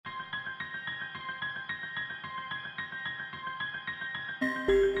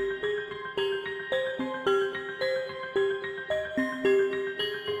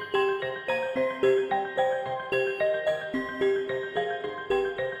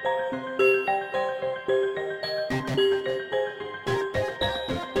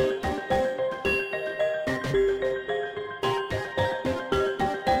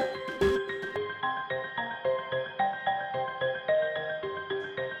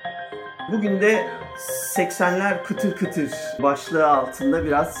Bugün de 80'ler Kıtır Kıtır başlığı altında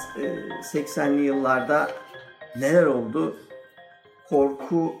biraz 80'li yıllarda neler oldu,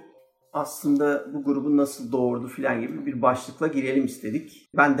 korku aslında bu grubu nasıl doğurdu filan gibi bir başlıkla girelim istedik.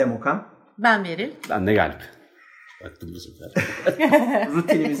 Ben Demokan. Ben Beril. Ben de Galip. Baktım bu sefer.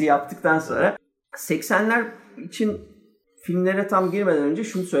 Rutinimizi yaptıktan sonra 80'ler için filmlere tam girmeden önce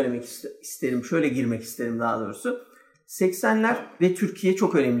şunu söylemek isterim. Şöyle girmek isterim daha doğrusu. 80'ler ve Türkiye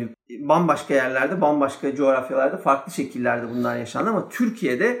çok önemli. Bambaşka yerlerde, bambaşka coğrafyalarda, farklı şekillerde bunlar yaşandı ama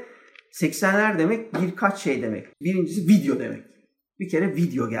Türkiye'de 80'ler demek birkaç şey demek. Birincisi video demek. Bir kere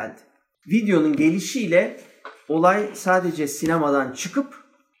video geldi. Videonun gelişiyle olay sadece sinemadan çıkıp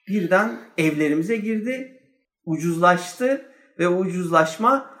birden evlerimize girdi, ucuzlaştı ve o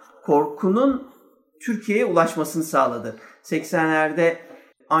ucuzlaşma korkunun Türkiye'ye ulaşmasını sağladı. 80'lerde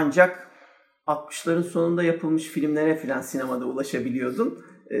ancak 60'ların sonunda yapılmış filmlere filan sinemada ulaşabiliyordun.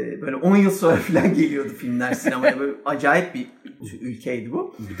 Böyle 10 yıl sonra filan geliyordu filmler sinemaya. Böyle acayip bir ülkeydi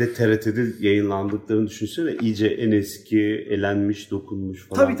bu. Bir de TRT'de yayınlandıklarını düşünsene. İyice en eski, elenmiş, dokunmuş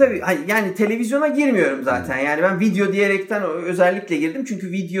falan. Tabii. Yani televizyona girmiyorum zaten. Yani ben video diyerekten özellikle girdim.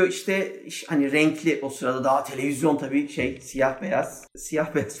 Çünkü video işte hani renkli o sırada daha televizyon tabii siyah beyaz.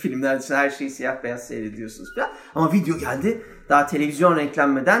 Siyah beyaz filmler için her şeyi siyah beyaz seyrediyorsunuz falan. Ama video geldi. Daha televizyon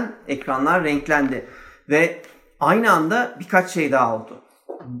renklenmeden ekranlar renklendi. Ve aynı anda birkaç şey daha oldu.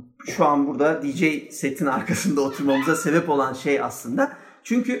 Şu an burada DJ setin arkasında oturmamıza sebep olan şey aslında.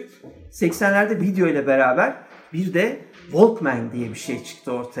 Çünkü 80'lerde video ile beraber bir de Walkman diye bir şey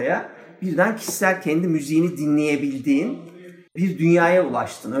çıktı ortaya. Birden kişisel kendi müziğini dinleyebildiğin bir dünyaya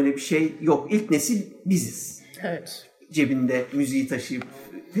ulaştın. Öyle bir şey yok. İlk nesil biziz. Evet. Cebinde müziği taşıyıp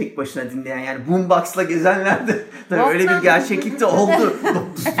tek başına dinleyen, yani boombox'la gezenler de tabii öyle bir gerçeklikte oldu.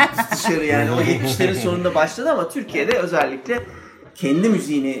 Dışarı yani o 70'lerin sonunda başladı ama Türkiye'de özellikle kendi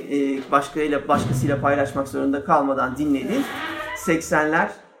müziğini başkasıyla paylaşmak zorunda kalmadan dinlediğin 80'ler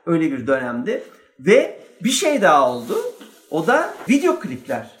öyle bir dönemdi. Ve bir şey daha oldu. O da video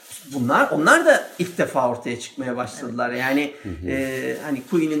klipler. Onlar da ilk defa ortaya çıkmaya başladılar. Yani hani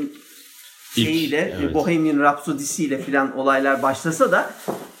Queen'in şeyiyle, evet, Bohemian Rhapsody'siyle filan olaylar başlasa da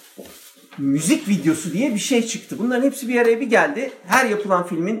müzik videosu diye bir şey çıktı. Bunların hepsi bir araya bir geldi. Her yapılan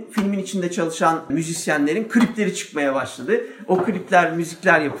filmin içinde çalışan müzisyenlerin klipleri çıkmaya başladı. O klipler,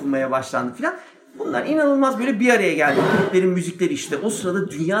 müzikler yapılmaya başlandı filan. Bunlar inanılmaz böyle bir araya geldi. Kliplerin müzikleri işte. O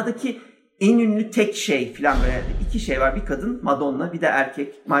sırada dünyadaki en ünlü tek şey filan böyle. İki şey var. Bir kadın Madonna, bir de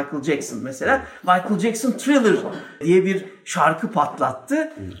erkek Michael Jackson mesela. Michael Jackson Thriller diye bir şarkı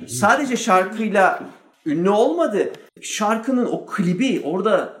patlattı. Sadece şarkıyla ünlü olmadı. Şarkının o klibi,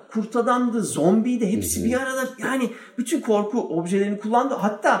 orada kurt adamdı, zombiydi, hepsi bir arada, yani bütün korku objelerini kullandı.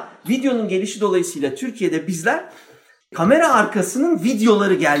 Hatta videonun gelişi dolayısıyla Türkiye'de bizler kamera arkasının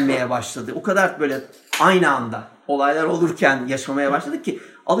videoları gelmeye başladı. O kadar böyle aynı anda olaylar olurken yaşamaya başladık ki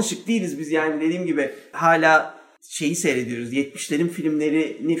alışık değiliz biz, yani dediğim gibi hala şeyi seyrediyoruz. 70'lerin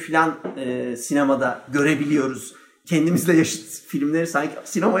filmlerini filan sinemada görebiliyoruz. Kendimizle yaşıt filmleri sanki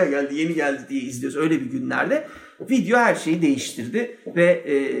sinemaya geldi, yeni geldi diye izliyoruz. Öyle bir günlerde video her şeyi değiştirdi ve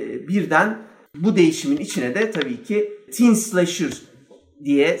birden bu değişimin içine de tabii ki teen slasher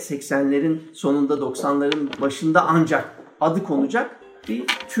diye 80'lerin sonunda 90'ların başında ancak adı konacak bir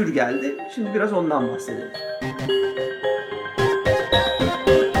tür geldi. Şimdi biraz ondan bahsedelim.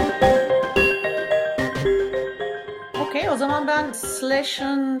 O zaman ben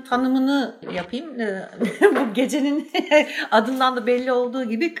slasher'ın tanımını yapayım. Bu gecenin adından da belli olduğu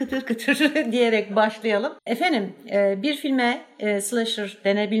gibi kıtır kıtır diyerek başlayalım. Efendim, bir filme slasher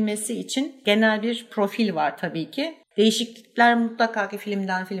denebilmesi için genel bir profil var tabii ki. Değişiklikler mutlaka ki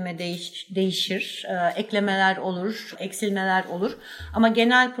filmden filme değişir. Eklemeler olur, eksilmeler olur. Ama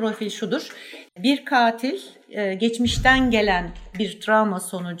genel profil şudur. Bir katil geçmişten gelen bir travma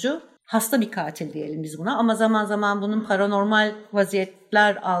sonucu hasta bir katil diyelim biz buna, ama zaman zaman bunun paranormal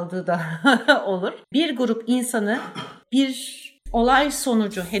vaziyetler aldığı da olur. Bir grup insanı bir olay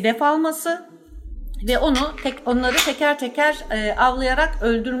sonucu hedef alması ve onları teker teker avlayarak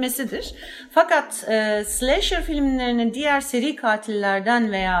öldürmesidir. Fakat slasher filmlerinin diğer seri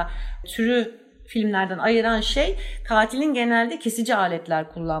katillerden veya türü filmlerden ayıran şey katilin genelde kesici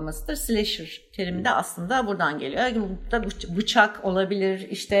aletler kullanmasıdır. Slasher terimi de aslında buradan geliyor. Burada bıçak olabilir,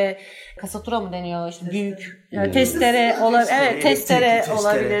 işte kasatura mı deniyor, işte büyük testere olabilir, evet testere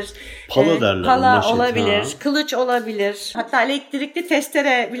olabilir, pala derler, pala olabilir, kılıç olabilir. Hatta elektrikli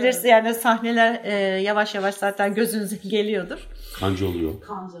testere bilirsin, yani sahneler yavaş yavaş zaten gözünüze geliyordur. Kanca oluyor.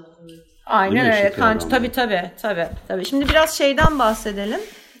 Aynen öyle. Kanca tabii. Şimdi biraz şeyden bahsedelim.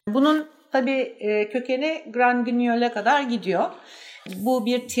 Bunun tabii kökeni Grand Guignol'a kadar gidiyor. Bu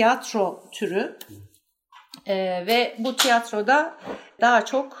bir tiyatro türü ve bu tiyatroda daha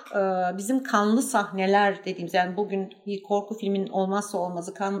çok bizim kanlı sahneler dediğimiz, yani bugün bir korku filminin olmazsa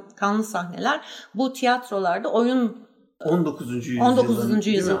olmazı kanlı sahneler bu tiyatrolarda 19.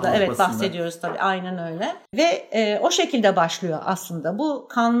 yüzyılda evet bahsediyoruz tabii, aynen öyle. Ve o şekilde başlıyor aslında. Bu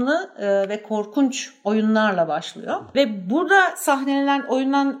kanlı ve korkunç oyunlarla başlıyor. Ve burada sahnelenen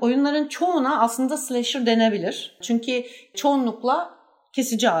oyunların çoğuna aslında slasher denebilir. Çünkü çoğunlukla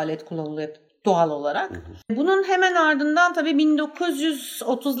kesici alet kullanılıyor doğal olarak. Bunun hemen ardından tabii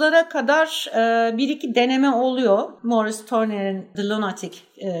 1930'lara kadar bir iki deneme oluyor. Maurice Turner'in The Lunatic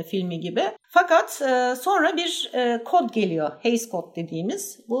filmi gibi. Fakat sonra bir kod geliyor. Hays Code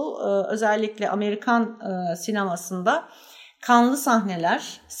dediğimiz. Bu özellikle Amerikan sinemasında kanlı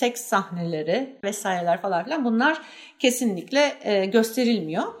sahneler, seks sahneleri vesaireler falan filan, bunlar kesinlikle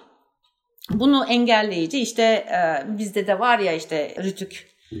gösterilmiyor. Bunu engelleyici işte bizde de var ya, işte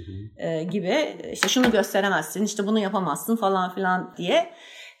rütük gibi, işte şunu gösteremezsin, işte bunu yapamazsın falan filan diye.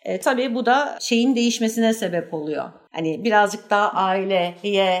 Tabii bu da şeyin değişmesine sebep oluyor. Hani birazcık daha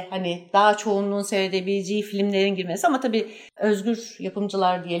aileye, hani daha çoğunluğun seyredebileceği filmlerin girmesi, ama tabii özgür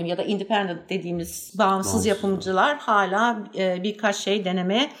yapımcılar diyelim ya da independent dediğimiz bağımsız yapımcılar hala birkaç şey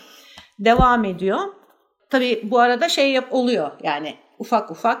denemeye devam ediyor. Tabii bu arada oluyor yani.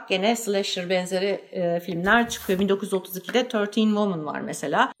 Ufak ufak gene slasher benzeri filmler çıkıyor. 1932'de 13 Women var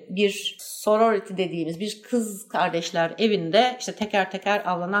mesela. Bir sorority dediğimiz bir kız kardeşler evinde işte teker teker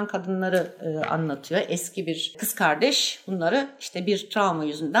avlanan kadınları anlatıyor. Eski bir kız kardeş bunları işte bir travma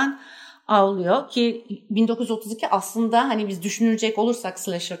yüzünden avlıyor ki 1932 aslında hani biz düşünecek olursak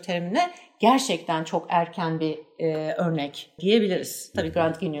slasher terimine gerçekten çok erken bir örnek diyebiliriz. Tabii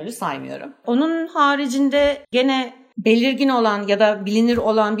Grand Guignol'u saymıyorum. Onun haricinde gene belirgin olan ya da bilinir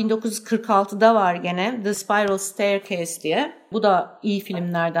olan 1946'da var gene The Spiral Staircase diye. Bu da iyi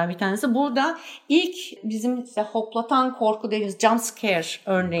filmlerden bir tanesi. Burada ilk bizim işte hoplatan korku dediğimiz jump scare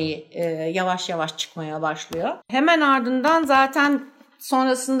örneği yavaş yavaş çıkmaya başlıyor. Hemen ardından zaten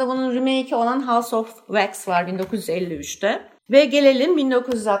sonrasında bunun remake'i olan House of Wax var 1953'te. Ve gelelim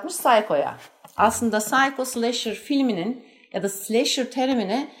 1960 Psycho'ya. Aslında Psycho slasher filminin ya da slasher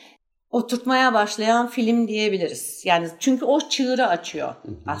terimini oturtmaya başlayan film diyebiliriz. Yani çünkü o çığırı açıyor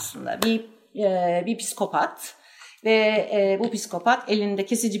aslında. Bir psikopat ve bu psikopat elinde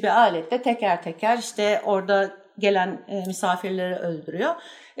kesici bir aletle teker teker işte orada gelen misafirleri öldürüyor.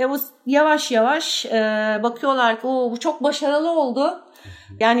 Ve bu yavaş yavaş bakıyorlar ki bu çok başarılı oldu.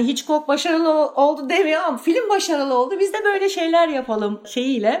 Yani Hitchcock başarılı oldu demiyor ama film başarılı oldu. Biz de böyle şeyler yapalım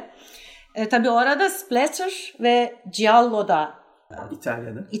şeyiyle. Tabii o arada Splatter ve Giallo'da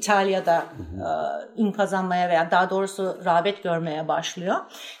İtalya'da ün kazanmaya veya daha doğrusu rağbet görmeye başlıyor.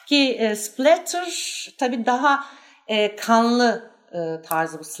 Ki Splatter tabii daha kanlı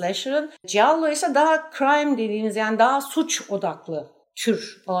tarzı bu slasher'ın. Giallo ise daha crime dediğimiz, yani daha suç odaklı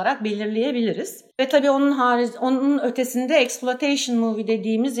tür olarak belirleyebiliriz. Ve tabii onun ötesinde exploitation movie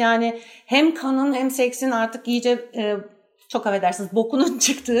dediğimiz, yani hem kanın hem seksin artık iyice çok affedersiniz bokunun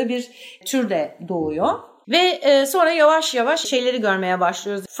çıktığı bir tür de doğuyor. Ve sonra yavaş yavaş şeyleri görmeye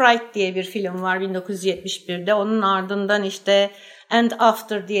başlıyoruz. Fright diye bir film var 1971'de. Onun ardından işte And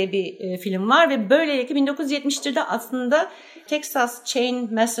After diye bir film var. Ve böylelikle 1971'de aslında Texas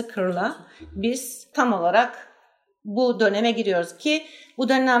Chain Massacre'la biz tam olarak bu döneme giriyoruz ki bu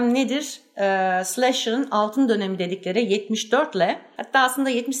dönem nedir? Slasher'ın altın dönemi dedikleri 74 ile, hatta aslında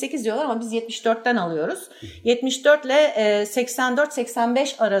 78 diyorlar ama biz 74'ten alıyoruz. 74 ile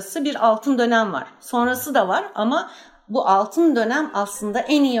 84-85 arası bir altın dönem var. Sonrası da var ama bu altın dönem aslında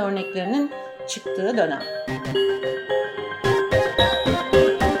en iyi örneklerinin çıktığı dönem.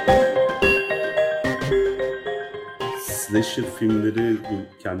 Slasher filmleri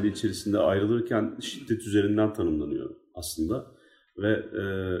kendi içerisinde ayrılırken şiddet üzerinden tanımlanıyor aslında. Ve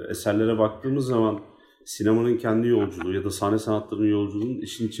eserlere baktığımız zaman sinemanın kendi yolculuğu ya da sahne sanatlarının yolculuğunun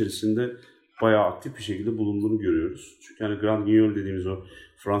işin içerisinde bayağı aktif bir şekilde bulunduğunu görüyoruz. Çünkü hani Grand Guignol dediğimiz o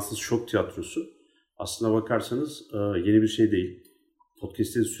Fransız şok tiyatrosu aslına bakarsanız yeni bir şey değil.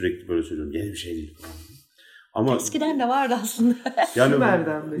 Podcast'te de sürekli böyle söylüyorum. Yeni bir şey değil. Ama eskiden de vardı aslında.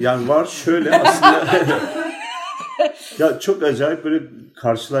 Yani var şöyle aslında. Ya çok acayip böyle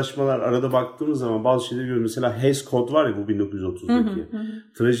karşılaşmalar arada baktığımız zaman bazı şeyleri görüyoruz. Mesela Hays Code var ya bu 1930'daki.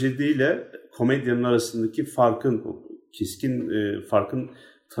 Trajediyle komedyanın arasındaki keskin farkın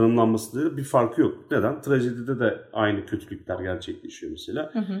tanımlanmasında da bir farkı yok. Neden? Trajedide de aynı kötülükler gerçekleşiyor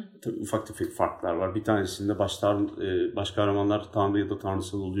mesela. Tabii ufak tefek farklar var. Bir tanesinde baş kahramanlar tanrı ya da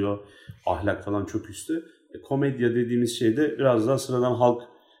tanrısal oluyor. Ahlak falan çok üstü. Komedya dediğimiz şeyde biraz daha sıradan halk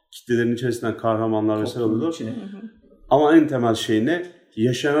kitlelerin içerisinden kahramanlar vesaire oluyor. Ama en temel şey ne?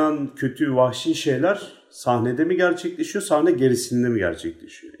 Yaşanan kötü, vahşi şeyler sahnede mi gerçekleşiyor, sahne gerisinde mi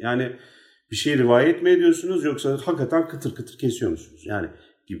gerçekleşiyor? Yani bir şey rivayet mi ediyorsunuz yoksa hakikaten kıtır kıtır kesiyor musunuz? Yani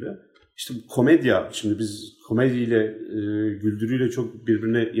gibi. İşte bu komedya, şimdi biz komediyle, güldürüyle çok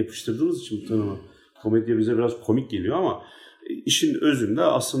birbirine yapıştırdığımız için bu tanımı komedya bize biraz komik geliyor ama işin özünde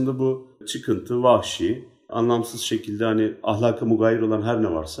aslında bu çıkıntı, vahşi, anlamsız şekilde hani ahlaka mugayir olan her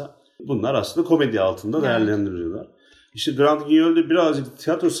ne varsa bunlar aslında komedi altında değerlendiriliyorlar. İşte Grand Guignol'de birazcık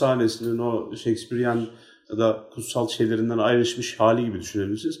tiyatro sahnesinin o Shakespearean ya da kutsal şeylerinden ayrışmış hali gibi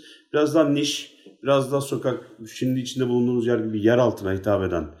düşünebilirsiniz. Biraz daha niş, biraz daha sokak, şimdi içinde bulunduğumuz yer gibi yer altına hitap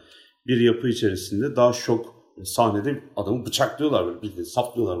eden bir yapı içerisinde daha şok sahnede adamı bıçaklıyorlar böyle bildiğin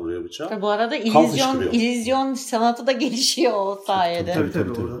saplıyorlar buraya bıçağı. Bu arada illüzyon sanatı da gelişiyor o sayede. Tabii.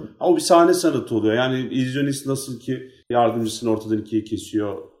 Ama bir sahne sanatı oluyor. Yani illüzyonist nasıl ki yardımcısını ortadan ikiye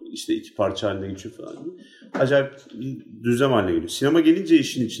kesiyor, işte iki parça haline geçiyor falan gibi. Acayip bir düzlem haline geliyor. Sinema gelince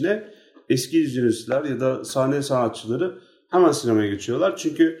işin içine eski illüzyonistler ya da sahne sanatçıları hemen sinemaya geçiyorlar.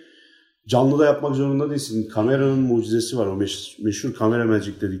 Çünkü canlıda yapmak zorunda değilsin. Kameranın mucizesi var. O meşhur kamera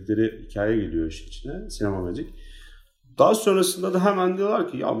magic dedikleri hikaye geliyor işin içine. Sinema magic. Daha sonrasında da hemen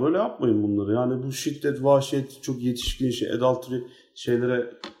diyorlar ki ya böyle yapmayın bunları. Yani bu şiddet, vahşet, çok yetişkin şey, adultery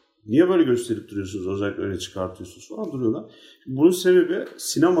şeylere niye böyle gösterip duruyorsunuz? Özellikle öne çıkartıyorsunuz falan duruyorlar. Bunun sebebi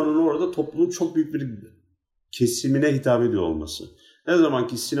sinemanın orada toplumun çok büyük bir kesimine hitap ediyor olması. Ne zaman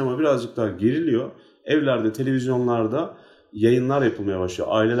ki sinema birazcık daha geriliyor, evlerde, televizyonlarda yayınlar yapılmaya başlıyor.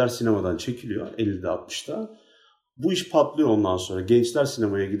 Aileler sinemadan çekiliyor 50'de 60'da. Bu iş patlıyor ondan sonra. Gençler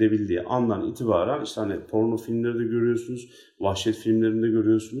sinemaya gidebildiği andan itibaren işte hani porno filmleri de görüyorsunuz, vahşet filmlerinde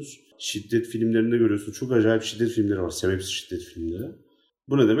görüyorsunuz, şiddet filmlerinde görüyorsunuz. Çok acayip şiddet filmleri var, sebepsiz şiddet filmleri.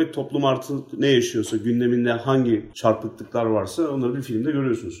 Bu ne demek? Toplum artık ne yaşıyorsa, gündeminde hangi çarpıklıklar varsa onları bir filmde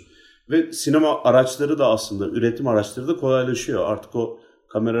görüyorsunuz. Ve sinema araçları da aslında, üretim araçları da kolaylaşıyor. Artık o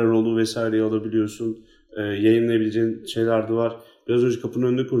kamera rolü vesaireyi alabiliyorsun. Yayınlayabileceğin şeyler de var. Biraz önce kapının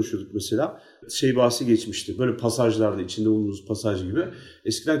önünde konuşuyorduk mesela. Bahsi geçmişti. Böyle pasajlarda, içinde bulunduğumuz pasaj gibi.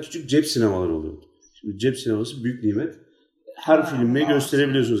 Eskiden küçük cep sinemaları oluyordu. Şimdi cep sineması büyük nimet. Her filmi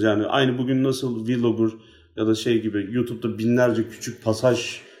gösterebiliyorsunuz. Yani aynı bugün nasıl Vlogger ya da gibi YouTube'da binlerce küçük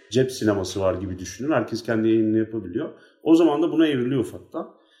pasaj cep sineması var gibi düşünün. Herkes kendi yayınını yapabiliyor. O zaman da buna evriliyor ufaktan.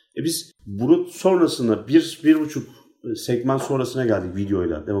 biz bunu sonrasında 1,5 segment sonrasına geldik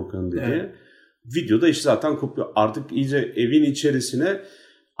videoyla Demokra'nın dediği. Evet. Videoda işte zaten kopuyor. Artık iyice evin içerisine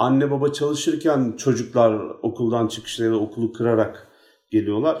anne baba çalışırken çocuklar okuldan çıkışta ya da okulu kırarak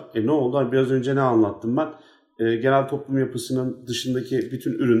geliyorlar. Ne oldu? Biraz önce ne anlattım ben? Genel toplum yapısının dışındaki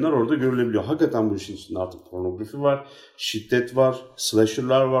bütün ürünler orada görülebiliyor. Hakikaten bu işin içinde artık pornografi var, şiddet var,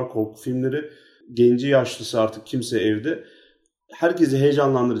 slasher'lar var, korku filmleri. Genci yaşlısı artık kimse evde. Herkesi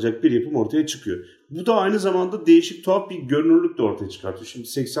heyecanlandıracak bir yapım ortaya çıkıyor. Bu da aynı zamanda değişik tuhaf bir görünürlük de ortaya çıkartıyor. Şimdi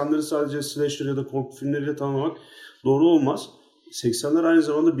 80'leri sadece slasher ya da korku filmleriyle tanımlamak doğru olmaz. 80'ler aynı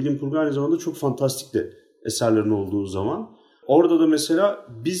zamanda bilim kurgu, aynı zamanda çok fantastik de eserlerin olduğu zaman. Orada da mesela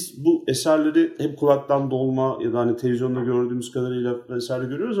biz bu eserleri hep kulaktan dolma ya da hani televizyonda gördüğümüz kadarıyla vesaire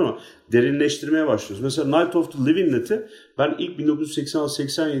görüyoruz ama derinleştirmeye başlıyoruz. Mesela Night of the Living Dead'i ben ilk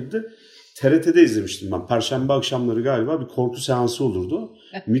 1986-87'de TRT'de izlemiştim ben. Perşembe akşamları galiba bir korku seansı olurdu.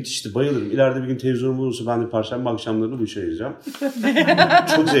 Müthişti, bayılırım. İleride bir gün televizyonum olursa ben de perşembe akşamlarını bu işe ayıracağım.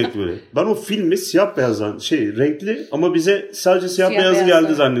 Çok zevkli böyle. Ben o filmi siyah beyazdan, renkli ama bize sadece siyah beyazı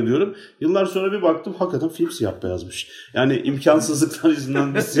geldi zannediyorum. Yıllar sonra bir baktım hakikaten film siyah beyazmış. Yani imkansızlıklar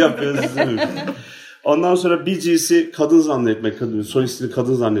yüzünden biz siyah beyaz izlememişiz. Ondan sonra Bee Gees'i kadın zannetmek, solistini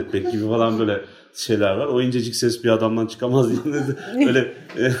kadın zannetmek gibi falan böyle şeyler var. O incecik ses bir adamdan çıkamaz diye öyle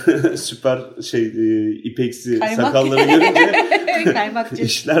süper ipeksi sakalları görünce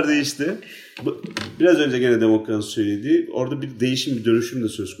işler değişti. Biraz önce gene Demokra'nın söylediği orada bir değişim, bir dönüşüm de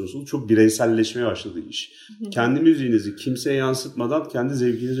söz konusu. Çok bireyselleşmeye başladı iş. Kendi müziğinizi kimseye yansıtmadan kendi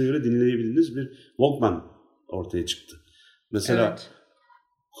zevkinize göre dinleyebildiğiniz bir Walkman ortaya çıktı. Mesela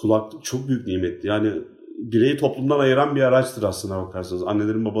kulaklık çok büyük nimetti. Yani bireyi toplumdan ayıran bir araçtır aslında bakarsanız.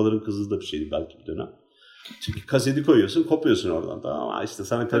 Annelerin babaların kızı da bir şeydi belki bir dönem. Çünkü kaseti koyuyorsun, kopuyorsun oradan. Ama işte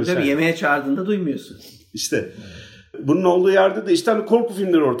sana karışan. Tabii yemeğe çağırdığında duymuyorsun. İşte bunun olduğu yerde de işte hani korku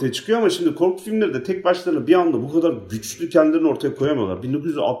filmleri ortaya çıkıyor ama şimdi korku filmleri de tek başlarına bir anda bu kadar güçlü kendilerini ortaya koyamıyorlar.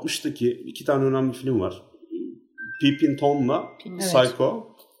 1960'daki 2 tane önemli film var. Peeping Tom'la Psycho.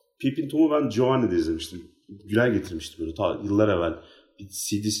 Peeping Tom'u ben Giovanni'de izlemiştim. Gülay getirmişti böyle ta yıllar evvel. Bir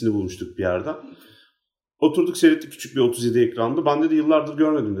CD'sini bulmuştuk bir yerden. Oturduk seyrettik küçük bir 37 ekranda. Ben dedi yıllardır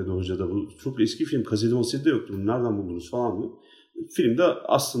görmedim dedi hoca da. Bu çok eski film. Kaseti maseti de yoktu. Bunu nereden buldunuz falan diyor. Filmde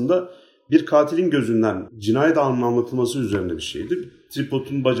aslında bir katilin gözünden cinayet anının anlatılması üzerine bir şeydi.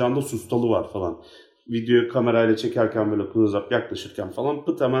 Tripodun bacağında sustalı var falan. Videoyu kamerayla çekerken böyle close-up yaklaşırken falan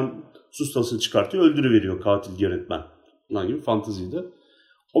pıt hemen sustasını çıkartıyor. Öldürüveriyor katil yönetmen. Bunlar gibi fanteziydi.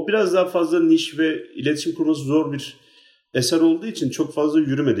 O biraz daha fazla niş ve iletişim kurması zor bir eser olduğu için çok fazla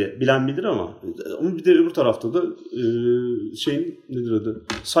yürümedi. Bilen bilir ama bir de öbür tarafta da nedir adı?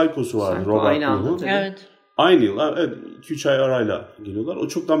 Psycho'su vardı. Robert aynı anda. Evet. Aynı yıl. Evet, 2-3 ay arayla geliyorlar. O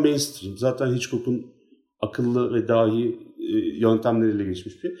çoktan mainstream. Zaten Hitchcock'un akıllı ve dahi yöntemleriyle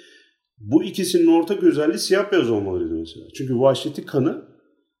geçmiş bir. Bu ikisinin ortak özelliği siyah beyaz olmalarıydı mesela. Çünkü vahşeti kanı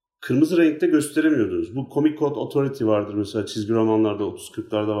kırmızı renkte gösteremiyordunuz. Bu Comic Code Authority vardır mesela çizgi romanlarda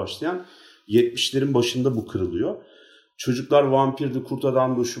 30-40'larda başlayan. 70'lerin başında bu kırılıyor. Çocuklar vampirdi, kurt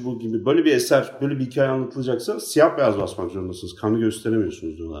adamdı, şu bu gibi. Böyle bir eser, böyle bir hikaye anlatılacaksa siyah beyaz basmak zorundasınız. Kanı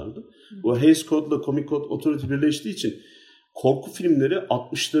gösteremiyorsunuz diyorlardı. Bu Hays Code'la Comic Code Authority birleştiği için korku filmleri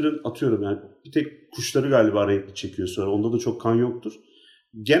 60'ların atıyorum yani bir tek kuşları galiba renkli çekiyor sonra. Onda da çok kan yoktur.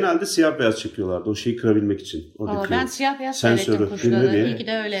 Genelde siyah beyaz çekiyorlardı o şeyi kırabilmek için. Valla ben siyah beyaz seyrettim kuşları. İyi ki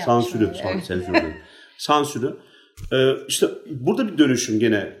de öyle yapmışım. Sansürü. İşte burada bir dönüşüm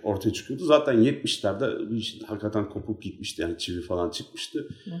gene ortaya çıkıyordu. Zaten 70'lerde işte hakikaten kopup gitmişti yani çivi falan çıkmıştı.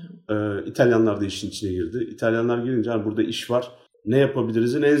 İtalyanlar da işin içine girdi. İtalyanlar girince yani burada iş var. Ne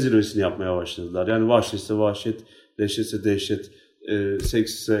yapabiliriz'in en zirvesini yapmaya başladılar. Yani vahşetse vahşet, dehşetse dehşet,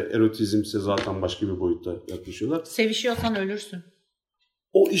 seksse, erotizmse zaten başka bir boyutta yaklaşıyorlar. Sevişiyorsan ölürsün.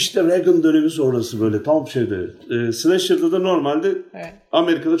 O işte Reagan dönemi sonrası böyle tam şeyde. Slasher'da da normalde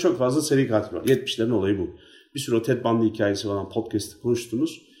Amerika'da çok fazla seri katil var. 70'lerin olayı bu. Bir sürü o Ted Bundy hikayesi falan podcast'te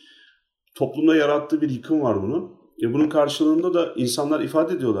konuştuğumuz. Toplumda yarattığı bir yıkım var bunun. Bunun karşılığında da insanlar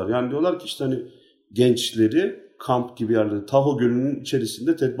ifade ediyorlar. Yani diyorlar ki işte hani gençleri kamp gibi yerlerde Tahoe Gölü'nün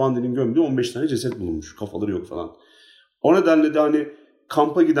içerisinde Ted Bundy'nin gömdüğü 15 tane ceset bulunmuş. Kafaları yok falan. O nedenle de hani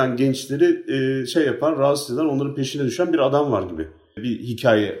kampa giden gençleri rahatsız eden, onların peşine düşen bir adam var gibi bir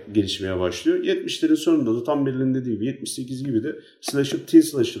hikaye gelişmeye başlıyor. 70'lerin sonunda da tam Berlin'in dediği gibi 78 gibi de teen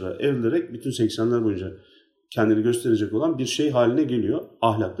slasher'a evrilerek bütün 80'ler boyunca kendini gösterecek olan bir şey haline geliyor.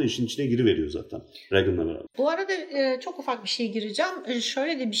 Ahlakla işin içine giriveriyor zaten Reagan'la beraber. Bu arada çok ufak bir şey gireceğim.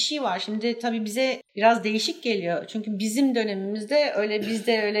 Şöyle de bir şey var. Şimdi tabii bize biraz değişik geliyor. Çünkü bizim dönemimizde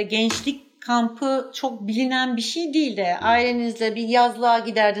bizde öyle gençlik kampı çok bilinen bir şey değil de ailenizle bir yazlığa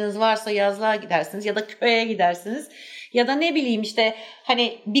giderdiniz, varsa yazlığa gidersiniz ya da köye gidersiniz. Ya da ne bileyim işte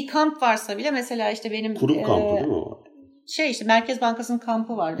hani bir kamp varsa bile mesela işte benim... Kurum kampı değil mi o? İşte Merkez Bankası'nın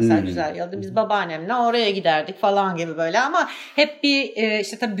kampı var mesela güzel yılda. Biz babaannemle oraya giderdik falan gibi böyle ama hep bir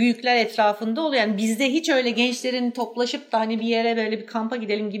işte tabii büyükler etrafında oluyor. Yani bizde hiç öyle gençlerin toplaşıp da hani bir yere böyle bir kampa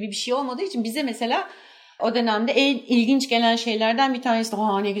gidelim gibi bir şey olmadığı için bize mesela o dönemde en ilginç gelen şeylerden bir tanesi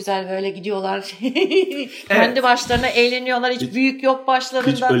de ne güzel böyle gidiyorlar. Kendi başlarına eğleniyorlar. Hiç büyük yok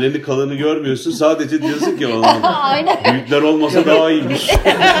başlarında. Hiç öleni kalanı görmüyorsun. Sadece diyorsun ki aynen. Büyükler olmasa daha iyiymiş.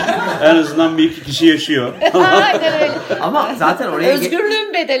 En azından bir iki kişi yaşıyor. Aynen öyle. Ama zaten oraya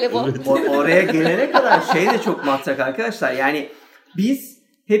özgürlüğün bedeli bu. Oraya gelene kadar şey de çok matrak arkadaşlar. Yani biz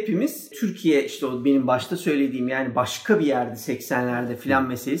hepimiz Türkiye işte o benim başta söylediğim yani başka bir yerde 80'lerde filan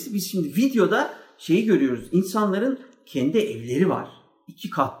meselesi. Biz şimdi videoda şeyi görüyoruz. İnsanların kendi evleri var. 2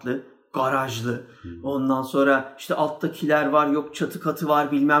 katlı, garajlı. Ondan sonra işte alttakiler var, yok çatı katı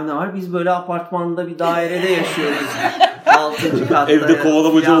var, bilmem ne var. Biz böyle apartmanda bir dairede yaşıyoruz. 6. katta. Evde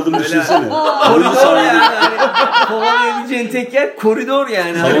kovalamacı olduğunu düşünsene. Koridor yani. Kovalayabileceğin tek yer koridor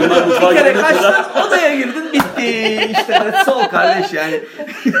yani. Bir kere kaçtın, odaya girdin, bitti. İşte sol kardeş yani.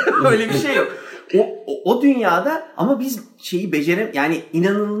 Öyle bir şey yok. O dünyada ama biz şeyi yani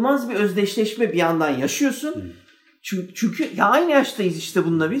inanılmaz bir özdeşleşme bir yandan yaşıyorsun. Çünkü ya aynı yaştayız işte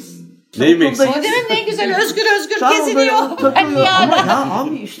bununla biz. Neymiş? O demek ne güzel özgür geziniyor. Ama ya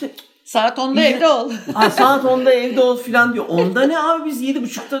abi işte saat 10'da evde ol. Saat 10'da evde ol filan diyor. Onda ne abi biz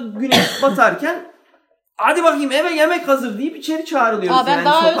 7.30'da güneş batarken hadi bakayım eve yemek hazır deyip içeri çağrılıyoruz. Ben yani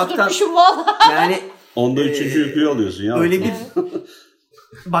daha sokaktan. özgürmüşüm valla. Yani onda 3. yüküyü alıyorsun ya. Öyle bir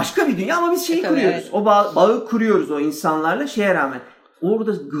başka bir dünya ama biz şeyi kuruyoruz. Evet. O bağı kuruyoruz o insanlarla şeye rağmen.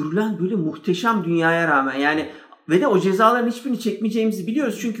 Orada görülen böyle muhteşem dünyaya rağmen yani Ve de o cezaların hiçbirini çekmeyeceğimizi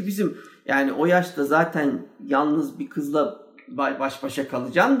biliyoruz. Çünkü bizim yani o yaşta zaten yalnız bir kızla baş başa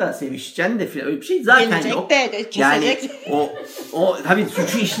kalacaksın da sevişeceksin de falan, öyle bir şey zaten gelecek yok. De, kesecek. Yani o tabii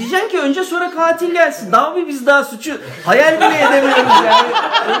suçu işleyeceksin ki önce sonra katil gelsin. Biz daha suçu hayal bile edemiyoruz yani.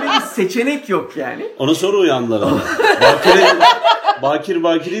 Öyle bir seçenek yok yani. Ona sonra uyandılar ama.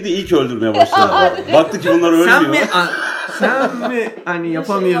 Bakir'i de ilk öldürmeye başladı. Baktı ki bunlar ölmüyor. Sen mi hani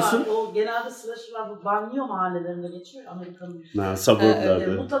yapamıyorsun? O genelde slasher'lar bu banyo mahallelerinde geçiyor Amerika'nın. Sohbetlerde.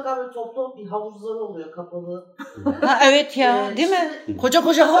 Mutlaka böyle toplu bir havuzları oluyor kapalı. Evet ya, değil mi?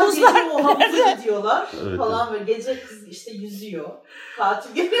 Koca havuzlar. O havuza gidiyorlar Evet, falan böyle gece kız işte yüzüyor.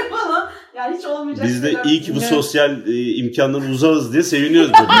 Katil geliyor falan. Yani hiç olmayacak. Biz de iyi ki bu sosyal imkanları uzağız diye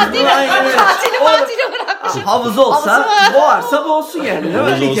seviniyoruz. Katili bırakmışım. Havuz olsa boğarsa boğsun yani.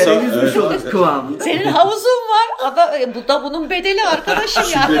 Değil mi? Bir kere yüzmüş olur kıvamında. Senin havuzun var. Bu da bunun bedeli arkadaşım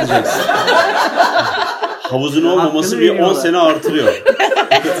yani. Havuzun olmaması bir 10 sene artırıyor.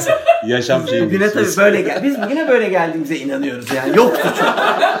 Yaşam şeyi. Bugüne tabii böyle biz bugüne böyle geldiğimize inanıyoruz yani. Yoktu çünkü.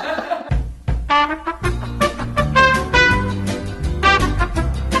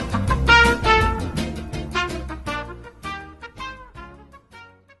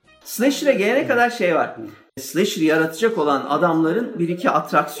 Slasher'e gelene kadar şey var. Slasher'ı yaratacak olan adamların bir iki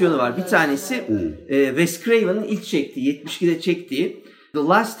atraksiyonu var. Bir tanesi Wes Craven'ın ilk çektiği, 72'de çektiği The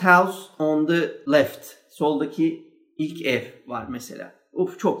Last House on the Left. Soldaki ilk ev var mesela.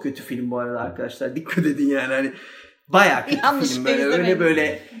 Çok kötü film bu arada arkadaşlar. Dikkat edin yani hani bayağı kötü film.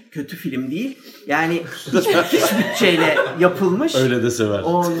 Böyle kötü film değil. Yani hiç bütçeyle yapılmış. Öyle de sever.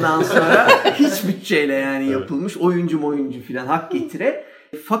 Ondan sonra hiç bütçeyle yani yapılmış. Oyuncu filan hak getire.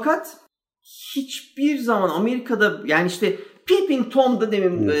 Fakat hiçbir zaman Amerika'da yani işte Peeping Tom'da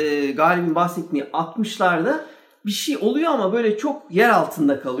demin Galip'in bahsettiği 60'larda bir şey oluyor ama böyle çok yer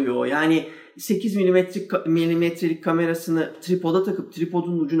altında kalıyor o. Yani 8 milimetrelik kamerasını tripoda takıp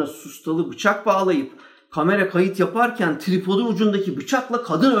tripodun ucuna sustalı bıçak bağlayıp kamera kayıt yaparken tripodun ucundaki bıçakla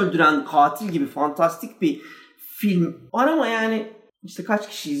kadın öldüren katil gibi fantastik bir film var ama yani işte kaç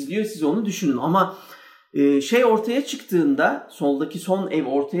kişi izliyor siz onu düşünün ama şey ortaya çıktığında, soldaki son ev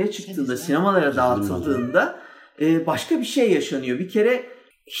ortaya çıktığında, sinemalara dağıtıldığında başka bir şey yaşanıyor. Bir kere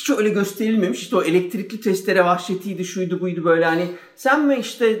hiç öyle gösterilmemiş. İşte o elektrikli testere vahşetiydi, şuydu buydu böyle hani sen mi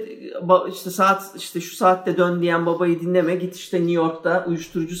işte saat işte şu saatte dön diyen babayı dinleme, git işte New York'ta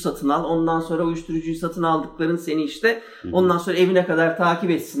uyuşturucu satın al. Ondan sonra uyuşturucuyu satın aldıkların seni işte ondan sonra evine kadar takip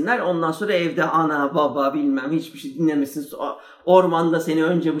etsinler. Ondan sonra evde ana baba bilmem hiçbir şey dinlemesin. Ormanda seni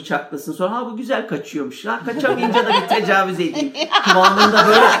önce bıçaklasın sonra bu güzel kaçıyormuş. Kaçamayınca da bir tecavüz edeyim. Kıvamında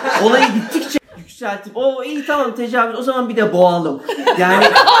böyle olayı gittikçe yükseltip iyi tamam tecavüz o zaman bir de boğalım. Yani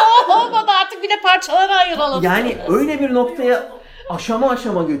olmadı artık bir de parçalara ayıralım. Yani öyle bir noktaya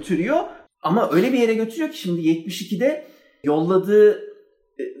aşama götürüyor ama öyle bir yere götürüyor ki şimdi 72'de yolladığı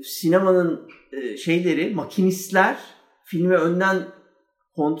sinemanın makinistler filmi önden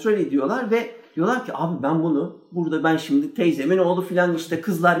kontrol ediyorlar ve diyorlar ki abi ben şimdi teyzemin oğlu filan işte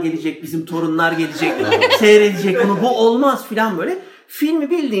kızlar gelecek bizim torunlar gelecek seyredecek bunu bu olmaz filan böyle. Filmi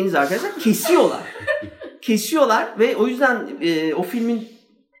bildiğiniz arkadaşlar kesiyorlar ve o yüzden o filmin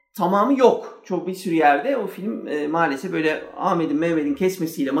tamamı yok. Çok bir sürü yerde o film maalesef böyle Ahmet'in Mehmet'in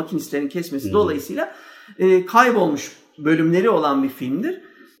kesmesiyle makinistlerin kesmesi dolayısıyla kaybolmuş bölümleri olan bir filmdir.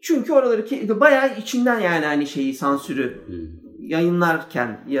 Çünkü oraları bayağı içinden yani hani sansürü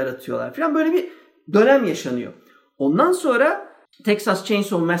yayınlarken yaratıyorlar falan böyle bir dönem yaşanıyor. Ondan sonra Texas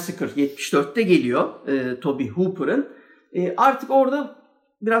Chainsaw Massacre 74'te geliyor Tobe Hooper'ın. Artık orada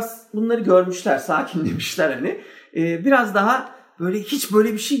biraz bunları görmüşler, sakinlemişler hani. Biraz daha böyle hiç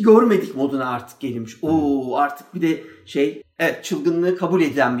böyle bir şey görmedik moduna artık gelinmiş. Artık bir de çılgınlığı kabul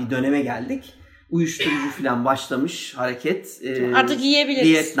edilen bir döneme geldik. Uyuşturucu falan başlamış hareket. Artık yiyebiliriz.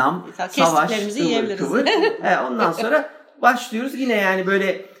 Vietnam, savaş, yiyebiliriz. Ondan sonra başlıyoruz. Yine yani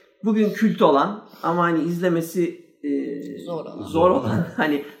böyle bugün kült olan ama hani izlemesi zor olan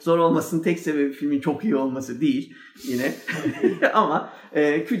hani zor olmasının tek sebebi filmin çok iyi olması değil yine ama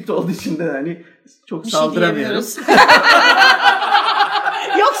kült olduğu için de hani çok saldıramıyoruz.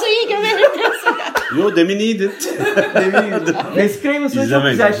 Yoksa iyi gömeriliriz. Yo demin iyiydi. Wes Craven çok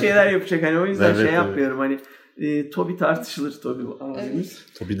güzel şeyler yapacak hani o yüzden yapmıyorum hani Tobe tartışılır Tobe abimiz.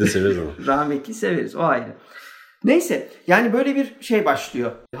 Tobe'yi de severiz ama. Rahmetli severiz o ayrı. Neyse yani böyle bir şey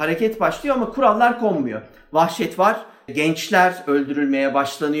başlıyor. Hareket başlıyor ama kurallar konmuyor. Vahşet var. Gençler öldürülmeye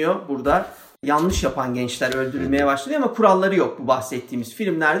başlanıyor burada. Yanlış yapan gençler öldürülmeye başlanıyor ama kuralları yok bu bahsettiğimiz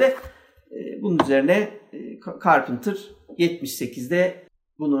filmlerde. Bunun üzerine Carpenter 78'de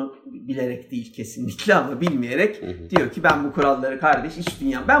Bunu bilerek değil kesinlikle ama bilmeyerek diyor ki ben bu kuralları kardeş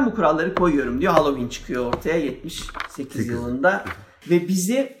ben bu kuralları koyuyorum diyor. Halloween çıkıyor ortaya 78 yılında ve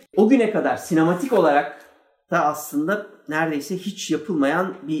bizi o güne kadar sinematik olarak da aslında neredeyse hiç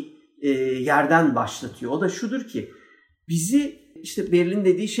yapılmayan bir yerden başlatıyor. O da şudur ki bizi işte Berlin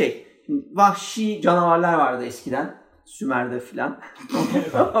dediği şey, vahşi canavarlar vardı eskiden Sümer'de filan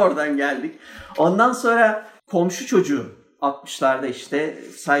oradan geldik. Ondan sonra komşu çocuğu 60'larda işte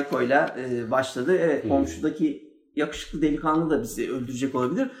Psycho'yla başladı. Evet, komşudaki yakışıklı delikanlı da bizi öldürecek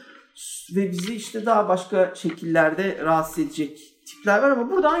olabilir. Ve bizi işte daha başka şekillerde rahatsız edecek tipler var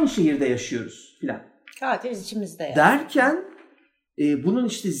ama burada aynı şehirde yaşıyoruz filan. Katil içimizde yani. Derken bunun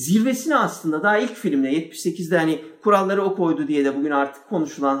işte zirvesini aslında daha ilk filmde 78'de hani kuralları o koydu diye de bugün artık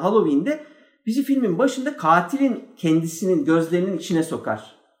konuşulan Halloween'de bizi filmin başında katilin kendisinin gözlerinin içine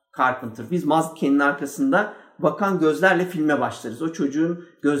sokar Carpenter. Biz maskenin arkasında bakan gözlerle filme başlarız. O çocuğun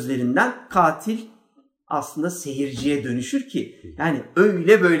gözlerinden katil aslında seyirciye dönüşür ki yani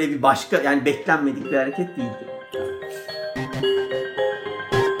öyle böyle bir başka yani beklenmedik bir hareket değildi.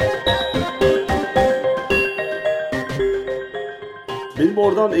 Benim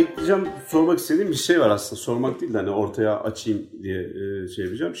oradan ekleyeceğim, sormak istediğim bir şey var aslında. Sormak değil de hani ortaya açayım diye şey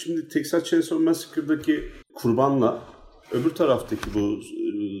yapacağım. Şimdi Texas Chainsaw Massacre'daki kurbanla öbür taraftaki bu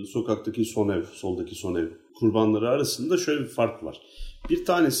sokaktaki son ev, soldaki son ev kurbanları arasında şöyle bir fark var. Bir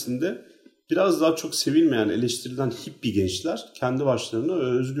tanesinde biraz daha çok sevilmeyen, eleştirilen hippie gençler kendi başlarına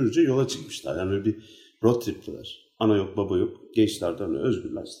özgürce yola çıkmışlar. Yani öyle bir road trip'ler. Ana yok, baba yok. Gençlerden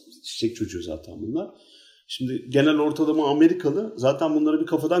özgürler. Çiçek çocuğu zaten bunlar. Şimdi genel ortalama Amerikalı zaten bunlara bir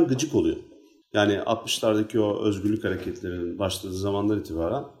kafadan gıcık oluyor. Yani 60'lardaki o özgürlük hareketlerinin başladığı zamandan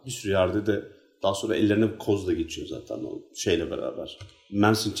itibaren bir sürü yerde de daha sonra ellerine koz da geçiyor zaten o şeyle beraber.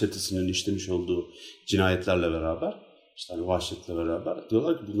 Manson çetesinin işlemiş olduğu cinayetlerle beraber, işte hani vahşetle beraber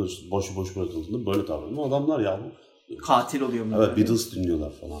diyorlar ki bunlar işte boş bırakıldığında böyle davranıyor. Adamlar ya bu katil oluyor bunlar. Evet, Beatles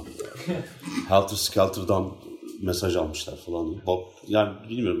dinliyorlar falan. Helter Skelter'dan mesaj almışlar falan. Yani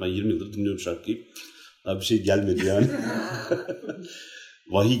bilmiyorum, ben 20 yıldır dinliyorum şarkıyı. Daha bir şey gelmedi yani.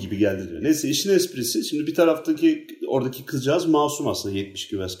 Vahiy gibi geldi diyor. Neyse, işin esprisi, şimdi bir taraftaki oradaki kızcağız masum aslında 72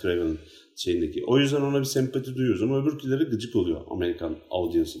 Wes Craven'ın şeyindeki. O yüzden ona bir sempati duyuyoruz ama öbürküleri gıcık oluyor Amerikan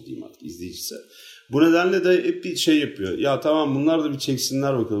audience'ı diyeyim artık, izleyicisi. Bu nedenle de hep bir şey yapıyor. Ya tamam, bunlar da bir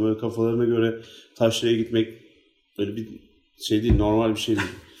çeksinler bakalım. Böyle kafalarına göre taşraya gitmek böyle bir şey değil, normal bir şey değil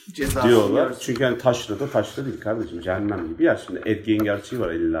diyorlar. Diyoruz. Çünkü yani taşra değil kardeşim, cehennem gibi. Ya şimdi Ed Gein gerçeği var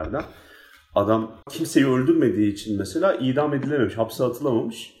 50'lerden. Adam kimseyi öldürmediği için mesela idam edilememiş, hapse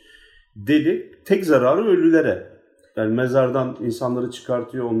atılamamış. Deli, tek zararı ölülere. Yani mezardan insanları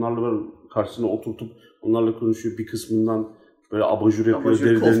çıkartıyor, onlarla böyle karşısına oturtup onlarla konuşuyor. Bir kısmından böyle abajur yapıyor,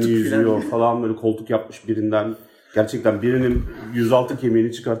 derilerini yüzüyor falan, böyle koltuk yapmış birinden. Gerçekten birinin 106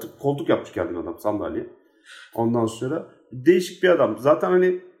 kemiğini çıkartıp koltuk yapmış kendine adam, sandalye. Ondan sonra değişik bir adam. Zaten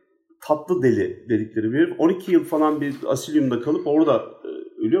hani tatlı deli dedikleri bir herif. 12 yıl falan bir asilyumda kalıp orada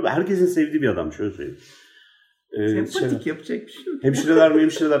ölüyor ve herkesin sevdiği bir adam, şöyle söyleyeyim. Sempatik, yapacak bir şey yok.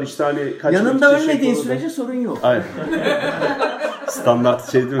 Hemşireler işte hani kaç yanında ölmediğin sürece sorun yok. Aynen.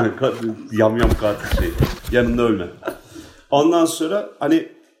 Standart şey değil mi? Yam katil şey. Yanında ölme. Ondan sonra hani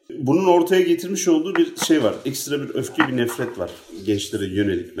bunun ortaya getirmiş olduğu bir şey var. Ekstra bir öfke, bir nefret var gençlere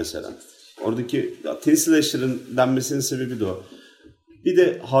yönelik mesela. Oradaki teen slasher'ın denmesinin sebebi de o. Bir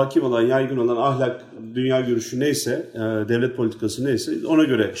de hakim olan, yaygın olan ahlak, dünya görüşü neyse, devlet politikası neyse ona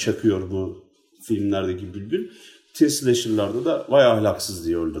göre şakıyor bu filmlerdeki bülbül. Teen slasher'larda da vay ahlaksız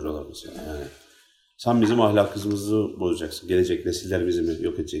diye öldürüyorlar mesela. Yani sen bizim ahlakımızı bozacaksın, gelecek nesillerimizi mi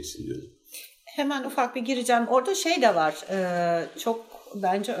yok edeceksin diyor. Hemen ufak bir gireceğim. Orada şey de var, çok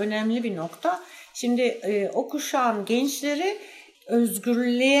bence önemli bir nokta. Şimdi o kuşağın gençleri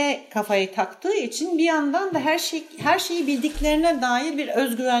özgürlüğe kafayı taktığı için bir yandan da her şeyi bildiklerine dair bir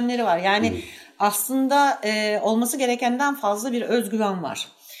özgüvenleri var. Yani aslında olması gerekenden fazla bir özgüven var.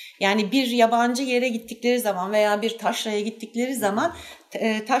 Yani bir yabancı yere gittikleri zaman veya bir taşraya gittikleri zaman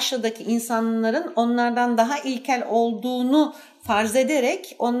taşradaki insanların onlardan daha ilkel olduğunu farz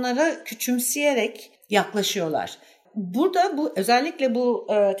ederek, onlara küçümseyerek yaklaşıyorlar. Burada özellikle bu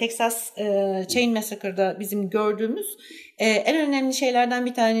Texas Chain Massacre'da bizim gördüğümüz en önemli şeylerden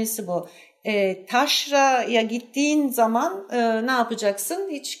bir tanesi bu. taşraya gittiğin zaman ne yapacaksın?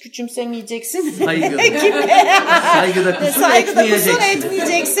 Hiç küçümsemeyeceksin. Saygıda kusur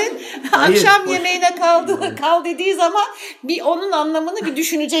etmeyeceksin. Akşam yemeğine kal dediği zaman bir onun anlamını bir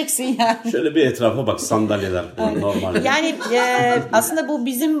düşüneceksin yani. Şöyle bir etrafa bak, sandalyeler normal. Yani aslında bu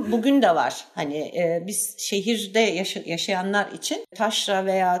bizim bugün de var. Hani biz şehirde yaşayanlar için taşra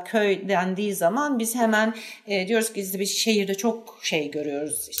veya köy dendiği zaman biz hemen diyoruz ki biz şehirde çok şey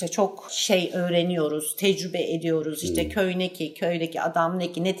görüyoruz. İşte çok şey öğreniyoruz, tecrübe ediyoruz. İşte köydeki adam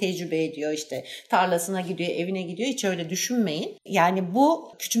ne tecrübe ediyor, işte tarlasına gidiyor, evine gidiyor. Hiç öyle düşünmeyin. Yani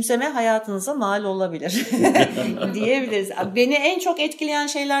bu küçümseme hayatınıza mal olabilir diyebiliriz. Beni en çok etkileyen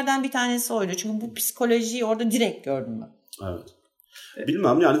şeylerden bir tanesi oydu. Çünkü bu psikolojiyi orada direkt gördüm ben. Evet.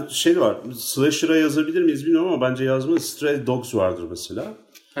 Bilmem yani şey var. Slasher'a yazabilir miyiz bilmiyorum ama bence yazmalı. Stray Dogs vardır mesela.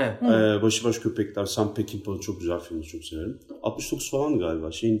 Evet. Başıbaş köpekler. Sam Peckinpah'ın çok güzel filmi, çok severim. 69 falandı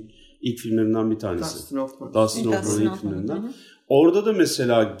galiba. Şeyin ilk filmlerinden bir tanesi. Dustin Hoffman'ın ilk filmlerinden. Orada da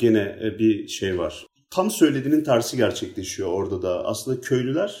mesela gene bir şey var. Tam söylediğinin tersi gerçekleşiyor orada da. Aslında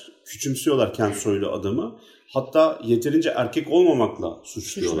köylüler küçümsüyorlar kendi soylu adamı. Hatta yeterince erkek olmamakla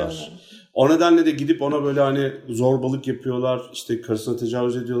suçluyorlar. O nedenle de gidip ona böyle hani zorbalık yapıyorlar, işte karısına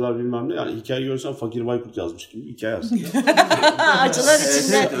tecavüz ediyorlar bilmem ne. Yani hikayeyi görsen Fakir Baykurt yazmış gibi bir hikaye aslında. Acılar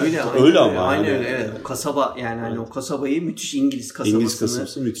içinde. Evet, öyle ama. Aynı öyle. Evet. O kasaba yani hani o kasabayı müthiş İngiliz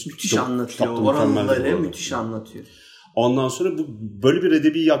kasabasını müthiş anlatıyor. Oranları müthiş anlatıyor. Ondan sonra böyle bir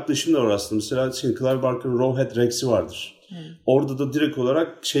edebi yaklaşım da var aslında. Mesela Clive Barker'ın Rawhead Rex'i vardır. Orada da direkt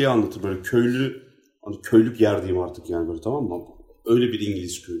olarak şeyi anlatır, böyle köylük yer diyeyim artık yani böyle, tamam mı? Öyle bir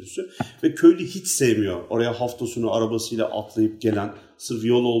İngiliz köylüsü. Ve köylü hiç sevmiyor. Oraya hafta sonu arabasıyla atlayıp gelen, sırf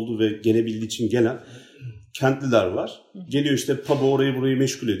yol oldu ve gelebildiği için gelen kentliler var. Geliyor işte pub'ı orayı burayı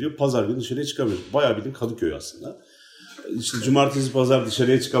meşgul ediyor. Pazar günü dışarıya çıkamıyor. Bayağı bildiğin Kadıköy aslında. İşte cumartesi pazar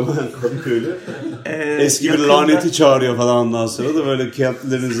dışarıya çıkamayan Kadıköylü eski bir laneti çağırıyor falan, ondan sonra da böyle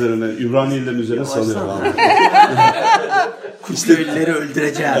kentlilerin üzerine, Ümraniye'lerin üzerine salıyor falan. Kuşköylüleri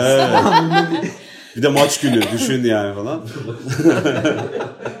öldüreceğiz. Bir de maç günü düşün yani falan.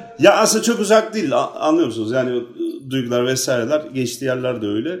 Ya aslında çok uzak değil, anlıyor musunuz? Yani duygular vesaireler, geçtiği yerler de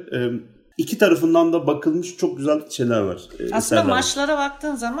öyle. İki tarafından da bakılmış çok güzel şeyler var. Aslında maçlara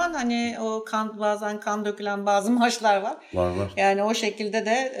baktığın zaman hani o bazen kan dökülen bazı maçlar var. Var. Yani o şekilde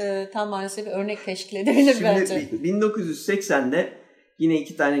de tam manası bir örnek teşkil edebilir bence. 1980'de yine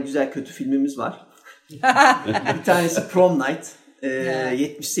iki tane güzel kötü filmimiz var. Bir tanesi Prom Night.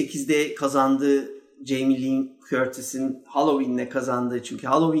 78'de kazandığı Jamie Lee Curtis'in Halloween'le kazandığı, çünkü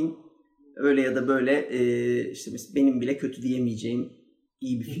Halloween öyle ya da böyle işte benim bile kötü diyemeyeceğim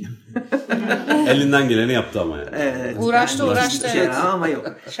iyi bir film. Elinden geleni yaptı ama yani. Evet. Uğraştı. Evet. Ama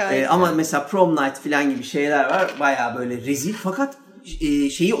yok. Ama mesela Prom Night falan gibi şeyler var. Bayağı böyle rezil, fakat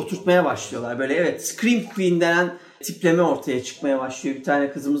şeyi oturtmaya başlıyorlar. Böyle evet, Scream Queen denen tipleme ortaya çıkmaya başlıyor. Bir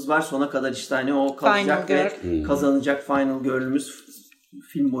tane kızımız var, sona kadar işte hani o kalacak ve kazanacak Final Girl'ümüz,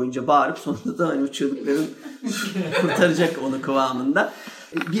 film boyunca bağırıp sonunda da hani o çığlıkların kurtaracak onu kıvamında.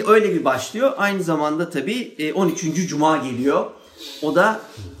 Öyle bir başlıyor. Aynı zamanda tabii 13. Cuma geliyor. O da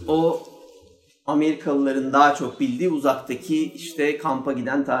o Amerikalıların daha çok bildiği uzaktaki işte kampa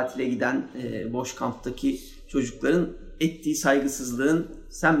giden, tatile giden boş kamptaki çocukların ettiği saygısızlığın,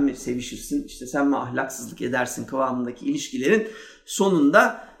 sen mi sevişirsin, işte sen mi ahlaksızlık edersin kıvamındaki ilişkilerin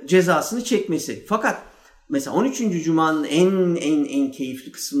sonunda cezasını çekmesi. Fakat mesela 13. Cuma'nın en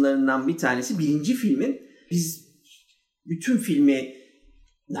keyifli kısımlarından bir tanesi birinci filmin, biz bütün filmi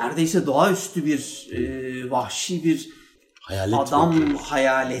neredeyse doğaüstü bir vahşi bir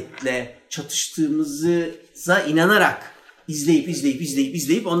hayaletle çatıştığımıza inanarak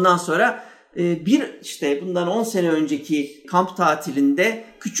izleyip ondan sonra işte bundan 10 sene önceki kamp tatilinde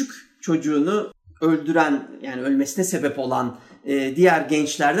küçük çocuğunu öldüren, yani ölmesine sebep olan diğer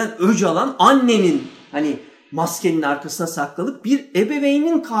gençlerden öc alan annenin hani maskenin arkasına saklanıp bir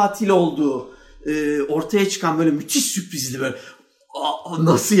ebeveynin katil olduğu ortaya çıkan böyle müthiş sürprizli, böyle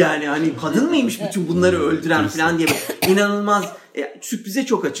nasıl yani, hani kadın mıymış bütün bunları öldüren falan diye inanılmaz sürprize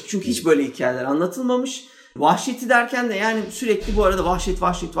çok açık. Çünkü hiç böyle hikayeler anlatılmamış. Vahşeti derken de yani sürekli bu arada vahşet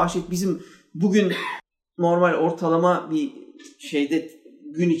bizim bugün normal ortalama bir şeyde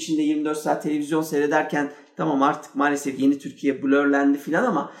gün içinde 24 saat televizyon seyrederken tamam artık maalesef yeni Türkiye blurlendi falan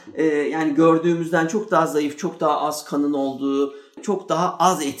ama yani gördüğümüzden çok daha zayıf, çok daha az kanın olduğu, çok daha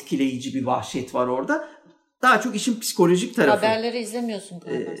az etkileyici bir vahşet var orada. Daha çok işin psikolojik tarafı. Haberleri izlemiyorsun.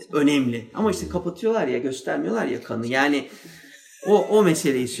 Önemli. Ama işte kapatıyorlar ya, göstermiyorlar ya kanı. Yani o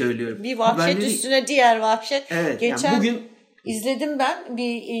meseleyi söylüyorum. Bir vahşet üstüne diğer vahşet. Evet. Geçen yani bugün izledim ben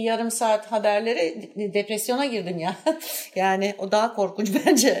bir yarım saat haberleri, depresyona girdim ya. Yani o daha korkunç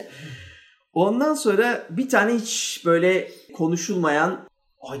bence. Ondan sonra bir tane hiç böyle konuşulmayan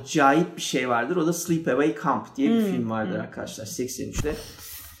acayip bir şey vardır. O da Sleepaway Camp diye bir film vardır arkadaşlar 83'te.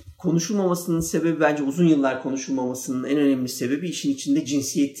 Konuşulmamasının sebebi, bence uzun yıllar konuşulmamasının en önemli sebebi işin içinde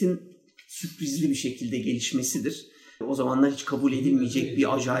cinsiyetin sürprizli bir şekilde gelişmesidir. O zamanlar hiç kabul edilmeyecek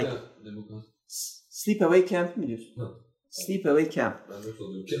bir acayip. Sleepaway Camp mi diyorsun? Sleepaway Camp.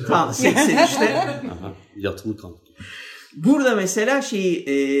 Tamam, 83'te. Yatılı kamp. Burada mesela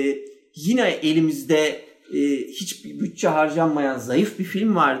yine elimizde hiçbir bütçe harcanmayan zayıf bir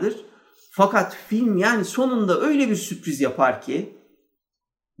film vardır. Fakat film yani sonunda öyle bir sürpriz yapar ki,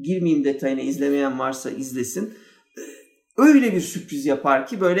 girmeyeyim detayına, izlemeyen varsa izlesin. Öyle bir sürpriz yapar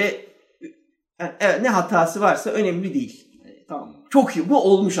ki böyle ne hatası varsa önemli değil. Tamam. Çok iyi. Bu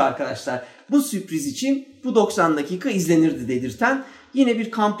olmuş arkadaşlar. Bu sürpriz için bu 90 dakika izlenirdi dedirten yine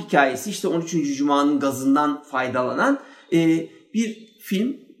bir kamp hikayesi. İşte 13. Cuma'nın gazından faydalanan bir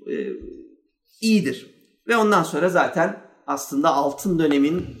film iyidir. Ve ondan sonra zaten aslında altın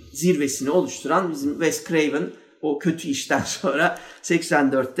dönemin zirvesini oluşturan bizim Wes Craven o kötü işten sonra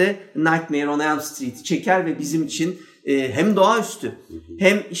 84'te Nightmare on Elm Street'i çeker ve bizim için hem doğaüstü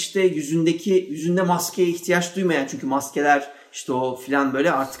hem işte yüzünde maskeye ihtiyaç duymayan, çünkü maskeler işte o filan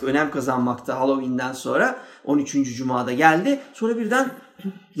böyle artık önem kazanmakta Halloween'den sonra, 13. Cuma'da geldi. Sonra birden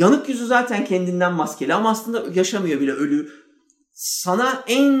yanık yüzü zaten kendinden maskeli ama aslında yaşamıyor bile, ölü. Sana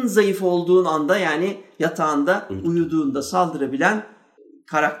en zayıf olduğun anda, yani yatağında uyuduğunda saldırabilen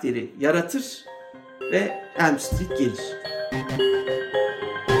karakteri yaratır ve Elm Street gelir.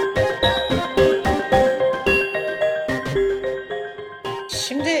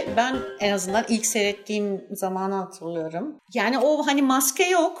 Şimdi ben en azından ilk seyrettiğim zamanı hatırlıyorum. Yani o hani maske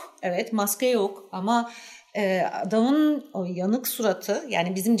yok. Evet, maske yok ama adamın o yanık suratı,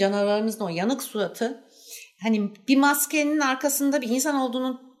 yani bizim canavarımızın o yanık suratı, hani bir maskenin arkasında bir insan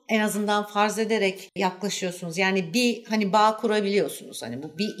olduğunu en azından farz ederek yaklaşıyorsunuz. Yani bir hani bağ kurabiliyorsunuz. Hani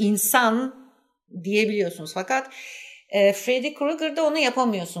bu bir insan diyebiliyorsunuz. Fakat Freddy Krueger'da onu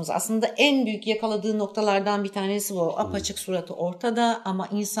yapamıyorsunuz. Aslında en büyük yakaladığı noktalardan bir tanesi bu. Apaçık suratı ortada ama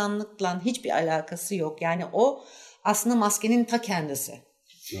insanlıkla hiçbir alakası yok. Yani o aslında maskenin ta kendisi.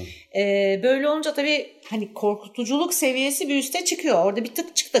 Böyle olunca tabii hani korkutuculuk seviyesi bir üste çıkıyor. Orada bir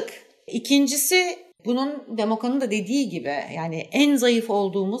tık çıktık. İkincisi, bunun Demokan'ın da dediği gibi yani en zayıf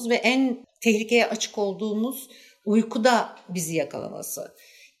olduğumuz ve en tehlikeye açık olduğumuz uykuda bizi yakalaması.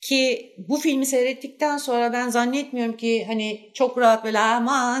 Ki bu filmi seyrettikten sonra ben zannetmiyorum ki hani çok rahat böyle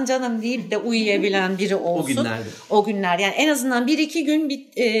aman canım deyip de uyuyabilen biri olsun. O günler yani en azından 1-2 gün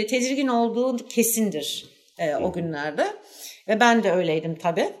bir tedirgin olduğu kesindir o günlerde. Ve ben de öyleydim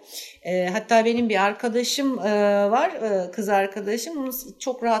tabii. Hatta benim bir arkadaşım var, kız arkadaşım. Onun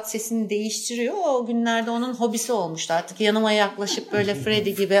çok rahat sesini değiştiriyor. O günlerde onun hobisi olmuştu. Artık yanıma yaklaşıp böyle Freddy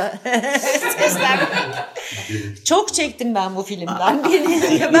gibi sesler. Çok çektim ben bu filmden.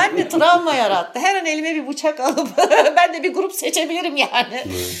 Ben de travma yarattı. Her an elime bir bıçak alıp ben de bir grup seçebilirim yani.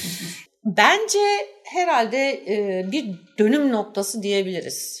 Bence herhalde bir dönüm noktası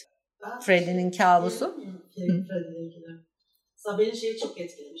diyebiliriz. Freddy'nin kabusu. Freddy'yle ilgili. Mesela beni çok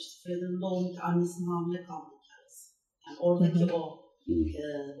etkilemişti. Freddy'nin doğumdaki annesinin hamile kalma hikayesi. Yani oradaki o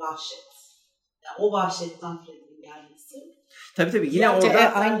vahşet. Yani o vahşetten Freddy'nin gelmesi. Tabii yine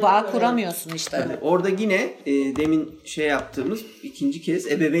orada aynı bağ kuramıyorsun işte. Tabii, orada yine demin yaptığımız ikinci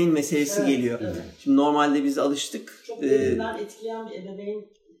kez ebeveyn meselesi geliyor. Evet. Şimdi normalde biz alıştık. Çok derinden etkileyen bir ebeveyn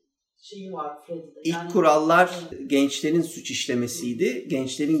şeyi var Freddy'de. İlk kurallar gençlerin suç işlemesiydi.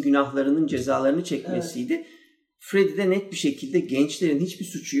 Gençlerin günahlarının cezalarını çekmesiydi. Evet. Freddy'de net bir şekilde gençlerin hiçbir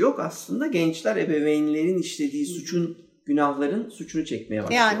suçu yok aslında. Gençler ebeveynlerin işlediği günahların suçunu çekmeye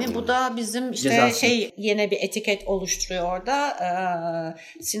başlıyor. Yani bu da bizim işte cezası. Yine bir etiket oluşturuyor orada.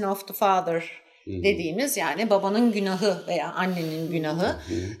 Sin of the father dediğimiz, yani babanın günahı veya annenin günahı.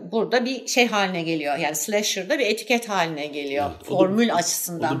 Burada bir haline geliyor. Yani slasher'da bir etiket haline geliyor. Evet, formül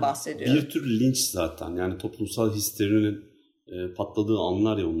açısından bahsediyor. Bir tür linç zaten. Yani toplumsal histerinin patladığı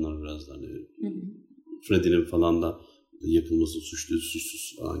anlar ya onlar biraz da. Freddy'nin falan da yapılması,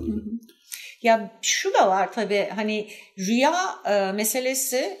 suçsuz falan gibi. Ya şu da var tabii, hani rüya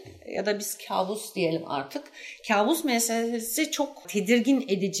meselesi ya da biz kabus diyelim artık. Kabus meselesi çok tedirgin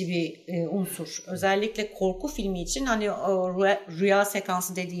edici bir unsur. Özellikle korku filmi için hani o rüya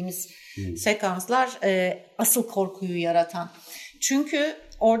sekansı dediğimiz sekanslar asıl korkuyu yaratan. Çünkü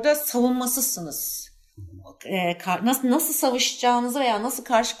orada savunmasızsınız. Nasıl savaşacağınızı veya nasıl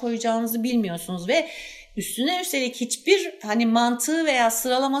karşı koyacağınızı bilmiyorsunuz ve üstüne üstelik hiçbir hani mantığı veya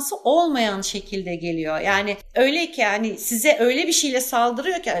sıralaması olmayan şekilde geliyor. Yani öyle ki yani size öyle bir şeyle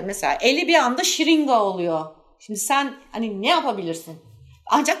saldırıyor ki mesela eli bir anda şırınga oluyor. Şimdi sen hani ne yapabilirsin?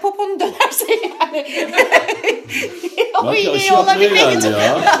 Ancak poponu dönerse yani. O Belki iğneyi aşı yapmaya olabilmek için. geldi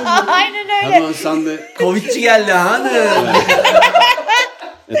ya. Aynen öyle. Hemen sen de... Covid'ci geldi hanım.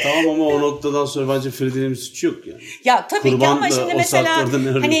 Tamam ama o noktadan sonra bence Freddy'nin bir suçu yok yani. Ya tabii ki Kurban ama da şimdi o mesela saatte orada ne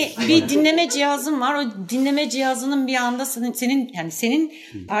arıyor? hani bir dinleme cihazın var. O dinleme cihazının bir anda senin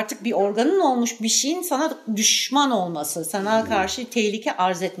artık bir organın olmuş bir şeyin sana düşman olması, sana karşı tehlike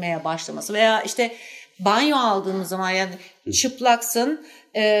arz etmeye başlaması veya işte banyo aldığımız zaman yani çıplaksın,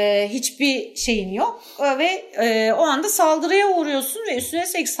 hiçbir şeyin yok ve o anda saldırıya uğruyorsun ve üstüne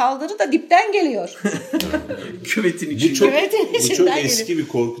saldırı da dipten geliyor. Küvetin içinde. Bu çok eski bir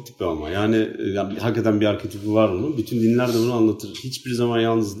korku tipi ama yani hakikaten bir arketipi var onun. Bütün dinler de bunu anlatır. Hiçbir zaman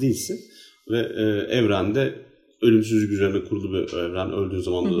yalnız değilsin ve evrende ölümsüzlük üzerine kurulu bir evren. Öldüğün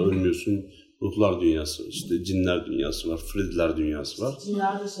zaman da ölmüyorsun. Ruhlar dünyası, işte cinler dünyası var, Freddy'ler dünyası var.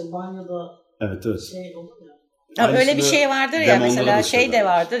 Cinler de banyoda evet. Şey olur ya. Öyle bir şey vardır ya mesela şey de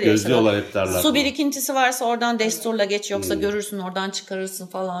vardır ya. Gözlüyorlar hep derler. Su birikintisi varsa oradan desturla geç yoksa görürsün oradan çıkarırsın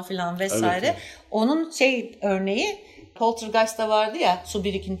falan filan vesaire. Evet. Onun örneği Poltergeist'ta vardı ya su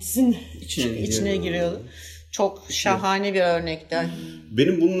birikintisinin içine giriyordu. Çok şahane bir örnekti.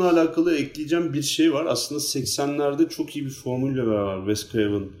 Benim bununla alakalı ekleyeceğim bir şey var. Aslında 80'lerde çok iyi bir formülle var. Wes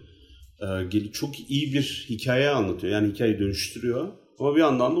Craven çok iyi bir hikaye anlatıyor. Yani hikayeyi dönüştürüyor. Ama bir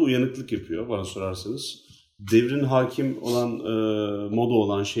yandan da uyanıklık yapıyor bana sorarsanız. Devrin hakim olan, moda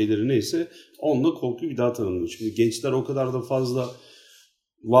olan şeyleri neyse onunla korkuyu bir daha tanımlıyor. Çünkü gençler o kadar da fazla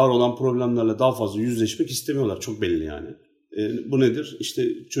var olan problemlerle daha fazla yüzleşmek istemiyorlar. Çok belli yani. Bu nedir? İşte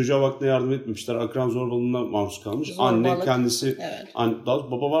çocuğa bakmaya yardım etmemişler. Akran zorbalığına maruz kalmış. Zorbalık. Anne kendisi, evet.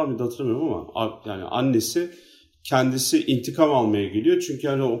 Baba var mıydı hatırlamıyorum ama yani annesi kendisi intikam almaya geliyor. Çünkü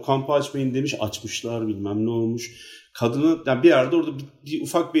hani o kampı açmayın demiş, açmışlar bilmem ne olmuş. Kadını yani bir yerde orada bir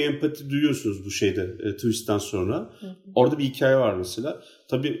ufak bir empati duyuyorsunuz bu şeyde twist'ten sonra. Hı. Orada bir hikaye var mesela.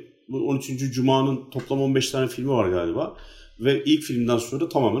 Tabii bu 13. Cuma'nın toplam 15 tane filmi var galiba. Ve ilk filmden sonra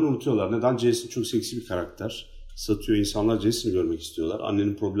tamamen unutuyorlar. Neden? Jason çok seksi bir karakter. Satıyor, insanlar Jason'ı görmek istiyorlar.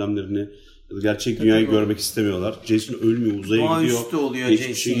 Annenin problemlerini gerçek dünyayı görmek istemiyorlar. Jason ölmüyor, uzaya gidiyor. Doğaüstü oluyor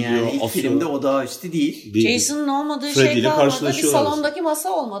Jason yani. İlk filmde o doğaüstü değil. Jason'ın olmadığı şey kalmadı. Bir salondaki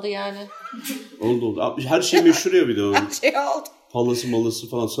masa olmadı yani. Oldu. Her şey meşhur ya bir de onun. Her şey oldu. Palası malası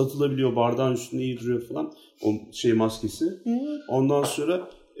falan satılabiliyor. Bardağın üstünde iyi duruyor falan. O maskesi. Ondan sonra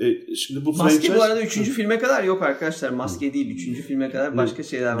şimdi bu maske franchise... bu arada 3. filme kadar yok arkadaşlar. Maske değil. 3. filme kadar başka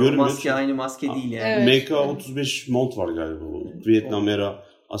şeyler var. Görünmüyor. Maske aynı maske değil yani. Evet. MK-35 mont var galiba. Vietnam era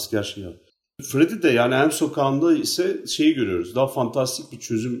asker şey var. Freddy de yani Elm Sokağı'nda ise şeyi görüyoruz. Daha fantastik bir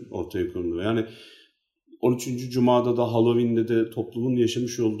çözüm ortaya konuluyor. Yani 13. Cuma'da da Halloween'de de toplumun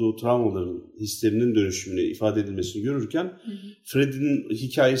yaşamış olduğu travmaların hislerinin dönüşümüne ifade edilmesini görürken Freddy'nin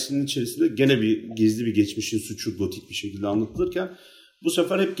hikayesinin içerisinde gene bir gizli bir geçmişin suçu gotik bir şekilde anlatılırken bu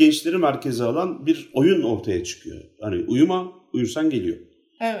sefer hep gençleri merkeze alan bir oyun ortaya çıkıyor. Hani uyursan geliyor.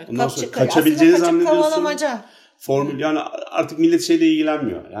 Evet. Ondan sonra kaçabileceğini zannediyorsun. Kovalamaca. Formül yani artık millet şeyle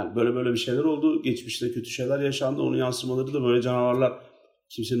ilgilenmiyor. Yani böyle bir şeyler oldu. Geçmişte kötü şeyler yaşandı. Onun yansımaları da böyle canavarlar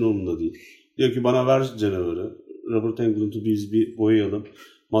kimsenin umurunda değil. Diyor ki bana ver canavarı. Robert Englund'u biz bir boyayalım.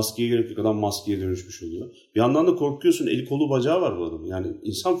 Maskeye gerek yok. Adam maskeye dönüşmüş oluyor. Bir yandan da korkuyorsun. Eli kolu bacağı var bu adamın. Yani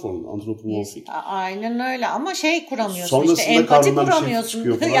insan formu. Antropomorfik. Aynen öyle ama kuramıyorsun. Sonrasında işte empati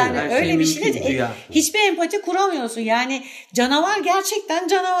kuramıyorsun. Şey yani öyle bir şey değil. Hiçbir empati kuramıyorsun. Yani canavar gerçekten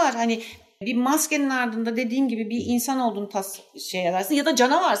canavar. Hani bir maskenin ardında dediğin gibi bir insan olduğunu edersin ya da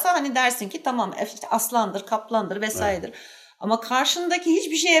canavarsa hani dersin ki tamam işte aslandır, kaplandır vesairedir. Evet. Ama karşındaki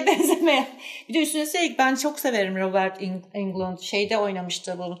hiçbir şeye benzemeyen. Bir de üstüne ben çok severim Robert Englund.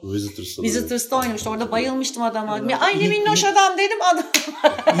 Oynamıştı bu. Visitors'ta oynamıştı. Orada bayılmıştım adama. Ay ne minnoş adam dedim adam.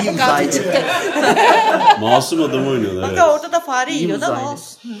 İyi uzaylı. Masum adam oynuyorlar. Evet. Orada da fare yiyordu ama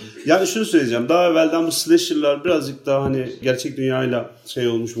olsun. Yani şunu söyleyeceğim. Daha evvelden bu slasher'lar birazcık daha hani gerçek dünyayla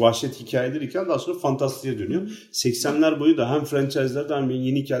olmuş vahşet hikayeleri iken daha sonra fantastiğe dönüyor. 80'ler boyu da hem franchise'lerde hem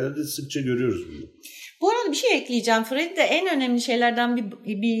yeni hikayelerde sıkça görüyoruz bunu. Bu arada bir şey ekleyeceğim. Freddy'de en önemli şeylerden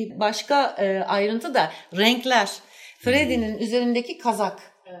bir başka ayrıntı da renkler. Freddy'nin üzerindeki kazak.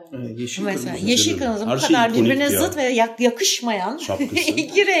 Evet, yeşil mesela kırmızı. Yeşil kırmızı bu kadar birbirine zıt ve yakışmayan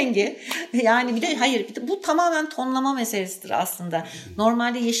iki rengi. Yani bir de bu tamamen tonlama meselesidir aslında.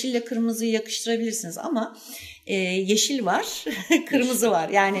 Normalde yeşille kırmızıyı yakıştırabilirsiniz ama yeşil var, kırmızı var.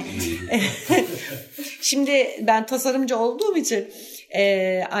 Yani şimdi ben tasarımcı olduğum için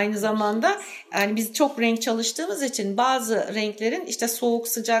aynı zamanda yani biz çok renk çalıştığımız için bazı renklerin işte soğuk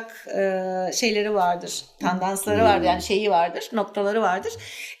sıcak şeyleri vardır, tendansları vardır yani vardır, noktaları vardır.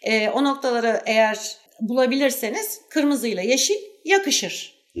 O noktaları eğer bulabilirseniz kırmızıyla yeşil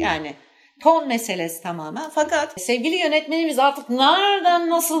yakışır yani. Ton meselesi tamamen. Fakat sevgili yönetmenimiz artık nereden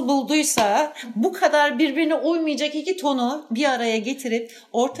nasıl bulduysa bu kadar birbirine uymayacak iki tonu bir araya getirip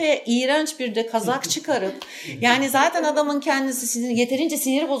ortaya iğrenç bir de kazak çıkarıp yani zaten adamın kendisi yeterince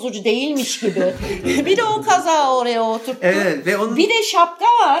sinir bozucu değilmiş gibi bir de o kazağı oraya oturttu. Evet, ve onun... Bir de şapka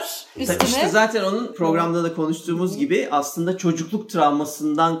var üstüne. İşte zaten onun programda da konuştuğumuz gibi aslında çocukluk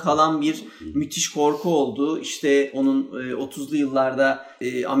travmasından kalan bir müthiş korku oldu. İşte onun 30'lu yıllarda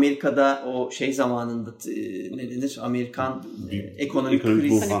Amerika'da o şey zamanında ne denir? Amerikan ekonomik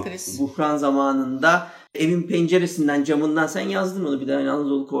kriz, buhran zamanında evin penceresinden, camından, sen yazdın onu bir daha,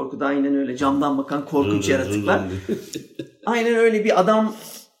 Anadolu Korku'da aynen öyle, camdan bakan korkunç yaratıklar. Aynen öyle bir adam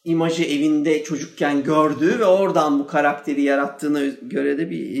imajı evinde çocukken gördüğü ve oradan bu karakteri yarattığına göre de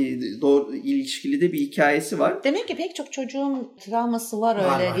bir doğru ilişkili de bir hikayesi var. Demek ki pek çok çocuğun travması var öyle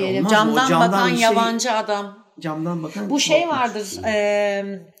var, diyelim. Camdan Bakan yabancı adam. Camdan bakan. Bu şey vardır.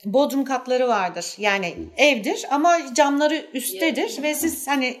 Bodrum katları vardır. Yani evdir ama camları üsttedir ve siz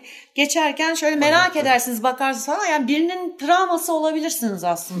hani geçerken şöyle merak edersiniz, bakarsınız falan. Yani birinin travması olabilirsiniz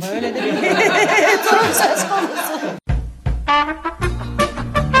aslında. Öyle de bir durum söz konusu.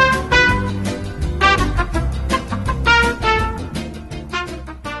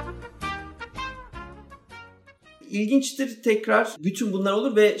 İlginçtir, tekrar bütün bunlar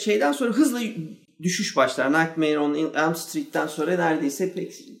olur ve şeyden sonra hızla düşüş başlar. Nightmare on Elm Street'ten sonra neredeyse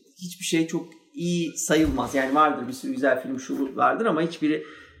pek hiçbir şey çok iyi sayılmaz. Yani vardır bir sürü güzel film, şu vardır ama hiçbiri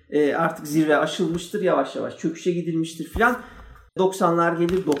artık zirve aşılmıştır. Yavaş yavaş çöküşe gidilmiştir filan. 90'lar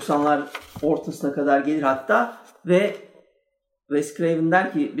gelir, 90'lar ortasına kadar gelir hatta ve Wes Craven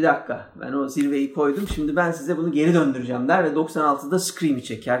der ki bir dakika, ben o zirveyi koydum, şimdi ben size bunu geri döndüreceğim der ve 96'da Scream'i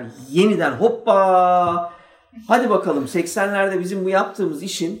çeker. Yeniden hoppa, hadi bakalım 80'lerde bizim bu yaptığımız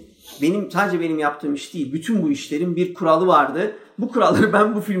işin, sadece benim yaptığım iş değil, bütün bu işlerin bir kuralı vardı. Bu kuralları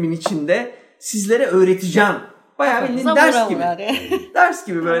ben bu filmin içinde sizlere öğreteceğim. Bayağı bildiğin ders gibi. Ders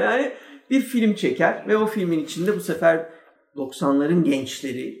gibi böyle hani bir film çeker ve o filmin içinde bu sefer 90'ların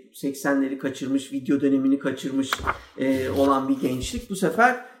gençleri, 80'leri kaçırmış, video dönemini kaçırmış olan bir gençlik bu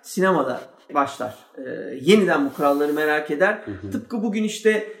sefer sinemada başlar. Yeniden bu kuralları merak eder. Tıpkı bugün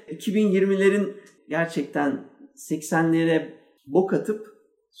işte 2020'lerin gerçekten 80'lere bok atıp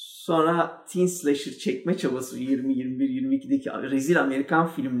sonra teen slasher çekme çabası, 20, 21, 22'deki rezil Amerikan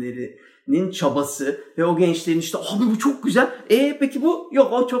filmlerinin çabası ve o gençlerin işte abi bu çok güzel. Peki bu?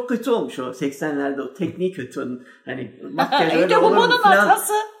 Yok, o çok kötü olmuş o 80'lerde, o tekniği kötü onun. Hani makyaj öyle olur mu falan.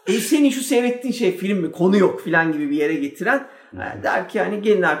 Senin şu seyrettiğin şey film mi? Konu yok falan gibi bir yere getiren. Der ki hani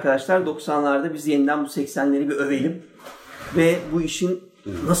gelin arkadaşlar 90'larda biz yeniden bu 80'leri bir övelim ve bu işin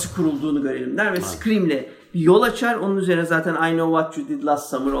nasıl kurulduğunu görelim der ve Scream'le bir yol açar. Onun üzerine zaten I Know What You Did Last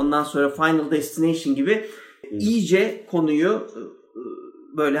Summer, ondan sonra Final Destination gibi iyice konuyu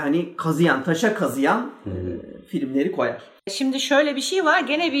böyle hani taşa kazıyan filmleri koyar. Şimdi şöyle bir şey var.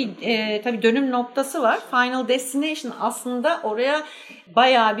 Gene bir tabii dönüm noktası var. Final Destination aslında oraya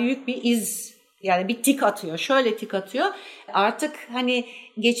bayağı büyük bir iz, yani bir tik atıyor. Şöyle tik atıyor. Artık hani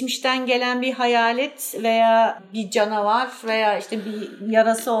geçmişten gelen bir hayalet veya bir canavar veya işte bir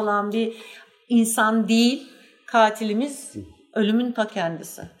yarası olan bir insan değil, katilimiz ölümün ta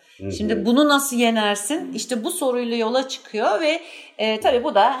kendisi. Şimdi bunu nasıl yenersin? İşte bu soruyla yola çıkıyor ve tabii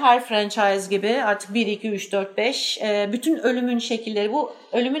bu da her franchise gibi artık 1, 2, 3, 4, 5 bütün ölümün şekilleri, bu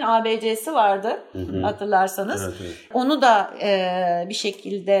ölümün ABC'si vardı hatırlarsanız. Evet. Onu da bir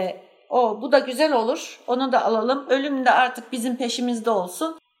şekilde bu da güzel olur, onu da alalım, ölüm de artık bizim peşimizde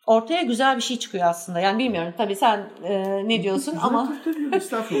olsun. Ortaya güzel bir şey çıkıyor aslında. Yani bilmiyorum tabii sen ne diyorsun ama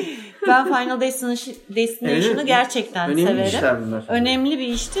ben Final Destination'ı gerçekten önemli severim. Önemli bir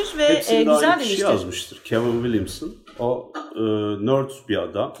iştir ve güzel bir iştir. Yazmıştır. Kevin Williamson. O nerd bir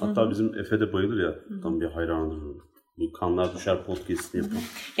adam. Hatta bizim Efe de bayılır ya. Tam bir hayranıdır. Bu Kanlar Düşer podcast'ini yapan.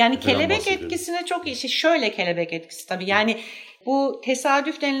 Yani kelebek etkisine çok iyi. Şöyle kelebek etkisi tabii. Yani bu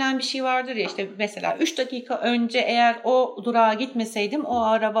tesadüf denilen bir şey vardır ya, işte mesela 3 dakika önce eğer o durağa gitmeseydim o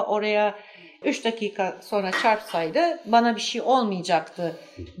araba oraya 3 dakika sonra çarpsaydı bana bir şey olmayacaktı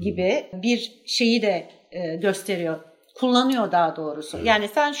gibi bir şeyi de gösteriyor. Kullanıyor daha doğrusu. Yani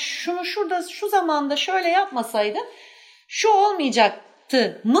sen şunu şurada şu zamanda şöyle yapmasaydın şu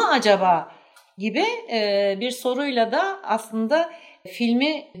olmayacaktı mı acaba gibi bir soruyla da aslında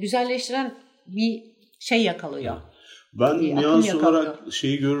filmi güzelleştiren bir şey yakalıyor. Ben nüans olarak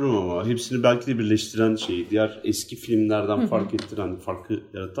şeyi görürüm ama hepsini belki de birleştiren diğer eski filmlerden fark ettiren, farkı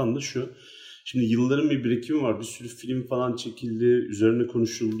yaratan da şu. Şimdi yılların bir birikimi var. Bir sürü film falan çekildi, üzerine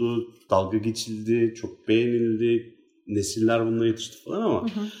konuşuldu, dalga geçildi, çok beğenildi. Nesiller bununla yetişti falan ama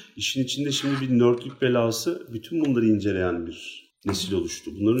işin içinde şimdi bir nerdlik belası bütün bunları inceleyen bir nesil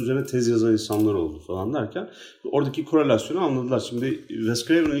oluştu. Bunların üzerine tez yazan insanlar oldu falan derken oradaki korelasyonu anladılar. Şimdi Wes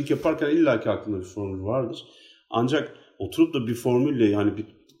Craven'ı ilk yaparken illaki aklında bir formül vardır. Ancak oturup da bir formülle yani bir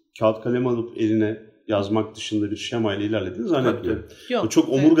kağıt kalem alıp eline yazmak dışında bir şemayla ilerlediğini zannetmiyorum. O çok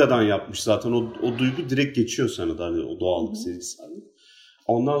omurgadan yapmış zaten. O duygu direkt geçiyor sana da hani o doğallık, sezgisellik.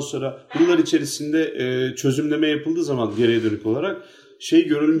 Ondan sonra yıllar içerisinde çözümleme yapıldığı zaman geriye dönük olarak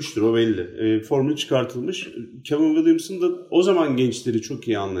görülmüştür, o belli. Formül çıkartılmış. Kevin Williams'ın da o zaman gençleri çok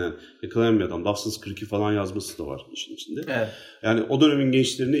iyi anlayan, yakalayan bir adam. Dawson's Creek'i falan yazması da var işin içinde. Evet. Yani o dönemin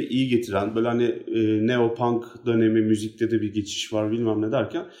gençlerini iyi getiren, böyle hani neo-punk dönemi, müzikte de bir geçiş var bilmem ne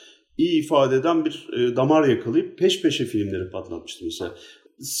derken iyi ifade eden bir damar yakalayıp peş peşe filmleri patlatmıştı mesela.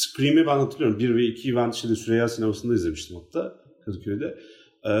 Scream'i ben hatırlıyorum. 1 ve 2'yi ben Süreyya Sineması'nda izlemiştim hatta Kadıköy'de.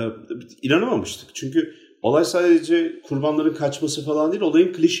 İnanamamıştık. Çünkü olay sadece kurbanların kaçması falan değil,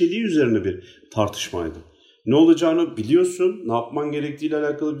 olayın klişeliği üzerine bir tartışmaydı. Ne olacağını biliyorsun, ne yapman gerektiğiyle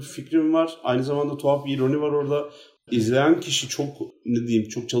alakalı bir fikrin var. Aynı zamanda tuhaf bir ironi var orada. İzleyen kişi çok, ne diyeyim,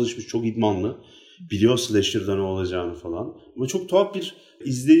 çok çalışmış, çok idmanlı. Biliyor slasher'da ne olacağını falan. Ama çok tuhaf bir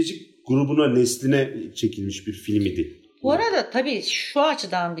izleyici grubuna, nesline çekilmiş bir film idi. Bu arada tabii şu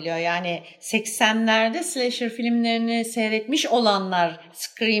açıdan biliyor, yani 80'lerde slasher filmlerini seyretmiş olanlar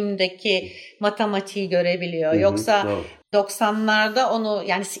Scream'deki matematiği görebiliyor. Yoksa 90'larda onu,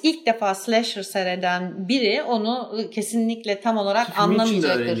 yani ilk defa slasher seyreden biri onu kesinlikle tam olarak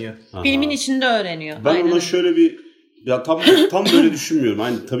anlamayacaktır. Filmin içinde öğreniyor. Ben ona şöyle bir, ya tam böyle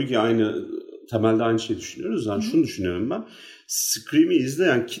düşünmüyorum. Tabii ki aynı temelde aynı şeyi düşünüyoruz. Yani şunu düşünüyorum ben. Scream'i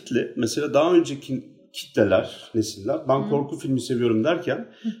izleyen kitle mesela daha önceki kitleler, nesiller, ben korku filmi seviyorum derken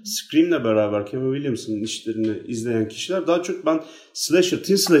Scream'le beraber Kevin Williams'ın işlerini izleyen kişiler daha çok ben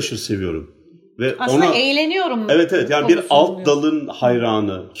teen slasher seviyorum. Ve aslında eğleniyorum. Evet yani bir alt dalın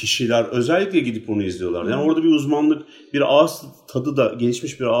hayranı kişiler özellikle gidip onu izliyorlar. Yani orada bir uzmanlık, bir ağız tadı da,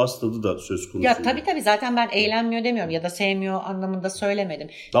 gelişmiş bir ağız tadı da söz konusu. Ya tabii zaten ben eğlenmiyor demiyorum ya da sevmiyor anlamında söylemedim.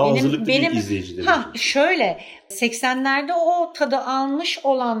 Daha hazırlıklı bir izleyicilerim. Şöyle 80'lerde o tadı almış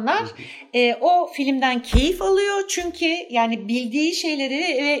olanlar o filmden keyif alıyor çünkü yani bildiği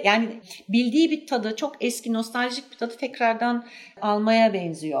şeyleri ve yani bildiği bir tadı, çok eski nostaljik bir tadı tekrardan almaya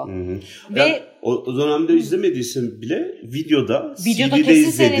benziyor. Ve yani o dönemde izlemediysen bile videoda CD'de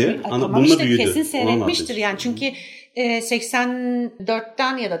izledi. Tamam işte kesin seyretmiştir yani çünkü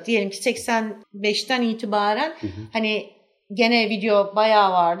 84'ten ya da diyelim ki 85'ten itibaren hani gene video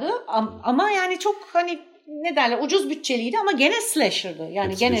bayağı vardı ama yani çok hani ne derler, ucuz bütçeliydi ama gene slasher'dı.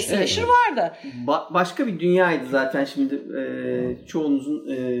 Yani gene slasher vardı. Başka bir dünyaydı zaten şimdi çoğunuzun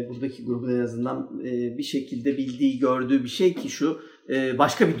buradaki grubun en azından bir şekilde bildiği, gördüğü bir şey ki şu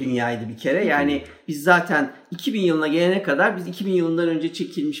başka bir dünyaydı bir kere. Yani biz zaten 2000 yılına gelene kadar biz 2000 yılından önce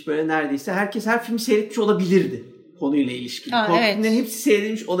çekilmiş böyle neredeyse herkes her filmi seyretmiş olabilirdi konuyla ilişkili. Filmlerin hepsi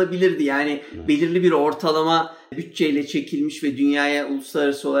seyredilmiş olabilirdi. Yani belirli bir ortalama bütçeyle çekilmiş ve dünyaya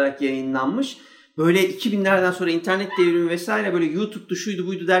uluslararası olarak yayınlanmış. Böyle 2000'lerden sonra internet devrimi vesaire böyle YouTube'du şuydu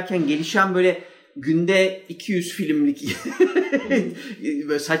buydu derken gelişen böyle günde 200 filmlik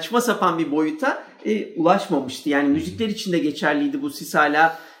böyle saçma sapan bir boyuta ulaşmamıştı. Yani müzikler için de geçerliydi bu. Siz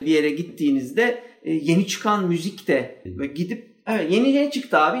hala bir yere gittiğinizde yeni çıkan müzik de gidip evet, yeni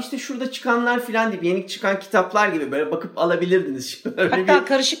çıktı abi işte şurada çıkanlar filan deyip yeni çıkan kitaplar gibi böyle bakıp alabilirdiniz. Hatta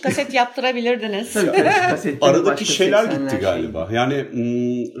karışık kaset yaptırabilirdiniz. Tabii karışık kaset. Aradaki şeyler gitti galiba. Yani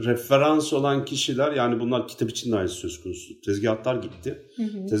referans olan kişiler, yani bunlar kitap için de aynı söz konusu. Tezgahtar gitti.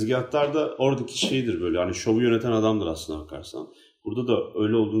 Tezgahtar da oradaki şeydir böyle, hani şovu yöneten adamdır aslında bakarsan. Burada da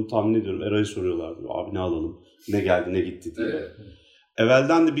öyle olduğunu tahmin ediyorum. Eray'ı soruyorlardı. Abi ne alalım? Ne geldi ne gitti diye. Evet.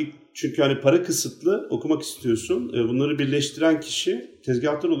 Evvelden de çünkü hani para kısıtlı, okumak istiyorsun. Bunları birleştiren kişi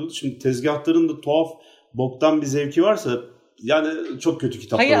tezgahtar oluyordu. Şimdi tezgahtarın da tuhaf, boktan bir zevki varsa yani çok kötü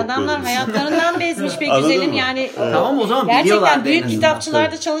kitaplar okuyoruz. Hayır, adamlar hayatlarından bezmiş be güzelim yani. Evet. Tamam, o zaman gerçekten büyük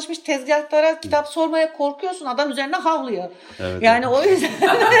kitapçılarda çalışmış tezgahtara kitap sormaya korkuyorsun. Adam üzerine havlıyor. Evet, yani o yüzden.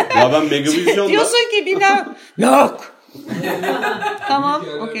 Ya ben Megavizyon'da. Diyorsun ki bilmem. Yok. Tamam,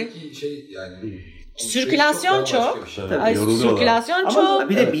 okey. Yani sirkülasyon çok. Sirkülasyon çok. Ama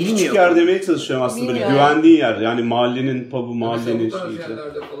bir de bilmiyor. Küçük yer demeye çalışıyorum aslında. Böyle güvendiği yer. Yani mahallenin pub'u, mahallenin şeyi.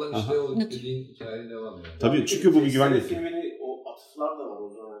 Yerlerde falan işte o dediğin hikaye devam ediyor. Tabii çünkü bu bir güvenlik. Filmini o atıflar da var o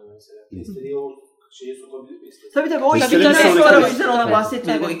zaman mesela. Testeriye o şeye sokabilir miyiz? Tabii o işten sonra o yüzden ona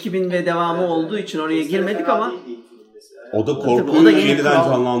bahsetmedik. O 2000 ve devamı olduğu için oraya girmedik ama. O da korkuyu yeniden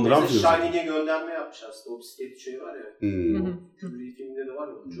canlandıran film. Shiny'ye gönderme yapmış aslında. O bisiklet şey var ya. Kubrick filminde de var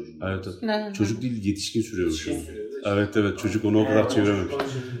ya o çocuk. Evet. Çocuk değil, yetişkin sürüyormuş. Evet çocuk onu o kadar çevirememiş.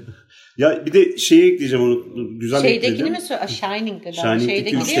 Ya bir de şeyi ekleyeceğim, onu güzel Şeydekini ekledim. mi söylüyor? Shining'de.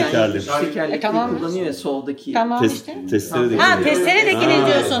 Shining'deki üç tekerli. Tekerlekli tamam. kullanıyor ya soldaki. Tamam işte. Testeredekini. Ha, testeredekini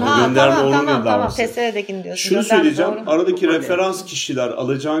diyorsun. Ha, tamam. Testeredekini diyorsun. Şunu söyleyeceğim. Doğru. Aradaki referans kişiler,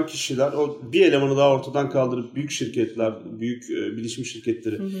 alacağın kişiler, o bir elemanı daha ortadan kaldırıp büyük şirketler, büyük bilişim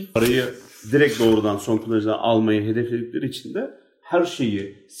şirketleri parayı direkt doğrudan son kullanıcıdan almayı hedefledikleri için de her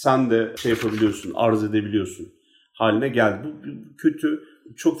şeyi sen de şey yapabiliyorsun, arz edebiliyorsun haline geldi. Bu kötü.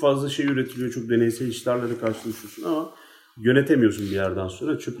 Çok fazla şey üretiliyor, çok deneysel işlerle de karşılaşıyorsun ama yönetemiyorsun bir yerden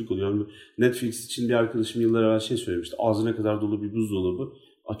sonra, çöplük oluyor. Yani Netflix için bir arkadaşım yıllar evvel şey söylemişti. Ağzına kadar dolu bir buzdolabı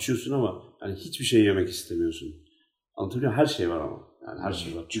açıyorsun ama yani hiçbir şey yemek istemiyorsun. Anlatabiliyor muyum? Her şey var ama. Yani her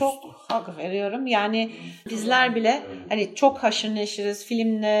şey var. Çok hak veriyorum. Yani bizler bile hani çok haşır neşiriz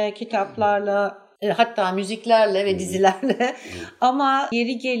filmle, kitaplarla, hatta müziklerle ve dizilerle. Ama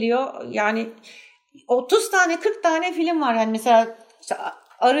yeri geliyor yani 30 tane 40 tane film var. Hani mesela işte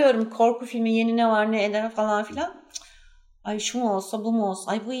arıyorum korku filmi, yeni ne var ne eder falan filan. Ay şu mu olsa bu mu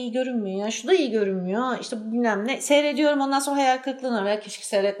olsa, ay bu iyi görünmüyor ya, şu da iyi görünmüyor, işte bilmem ne. Seyrediyorum, ondan sonra hayal kırıklığına uğruyorum, keşke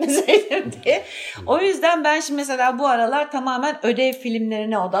seyretmeseydim diye. O yüzden ben şimdi mesela bu aralar tamamen ödev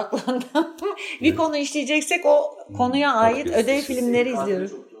filmlerine odaklandım. Bir konu işleyeceksek o konuya ait ödev filmleri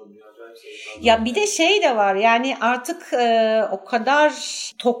izliyoruz. Ya bir de şey de var yani artık o kadar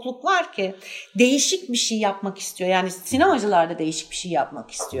tokluk var ki değişik bir şey yapmak istiyor. Yani sinemacılar da değişik bir şey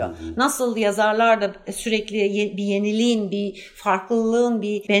yapmak istiyor. Nasıl yazarlar da sürekli bir yeniliğin, bir farklılığın,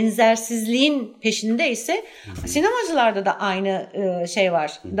 bir benzersizliğin peşindeyse sinemacılarda da aynı şey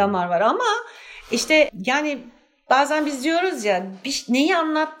var, damar var. Ama işte yani bazen biz diyoruz ya neyi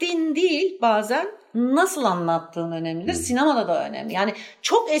anlattığın değil, bazen nasıl anlattığın önemlidir. Sinemada da önemli. Yani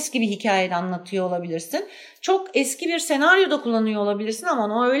çok eski bir hikayede anlatıyor olabilirsin. Çok eski bir senaryoda kullanıyor olabilirsin ama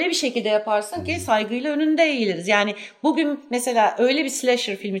onu öyle bir şekilde yaparsın ki saygıyla önünde eğiliriz. Yani bugün mesela öyle bir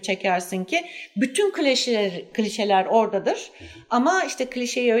slasher filmi çekersin ki bütün klişeler oradadır. Ama işte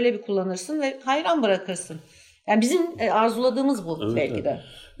klişeyi öyle bir kullanırsın ve hayran bırakırsın. Yani bizim arzuladığımız bu evet, belki de.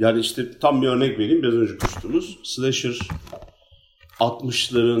 Yani işte tam bir örnek vereyim. Biraz önce konuştuğumuz slasher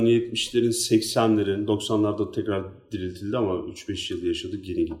 60'ların, 70'lerin, 80'lerin, 90'larda tekrar diriltildi ama 3-5 yıl yaşadı,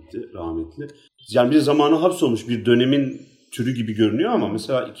 geri gitti rahmetli. Yani bir zamanı hapsolmuş bir dönemin türü gibi görünüyor ama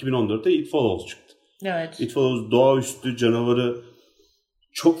mesela 2014'te It Follows çıktı. Evet. It Follows doğaüstü canavarı,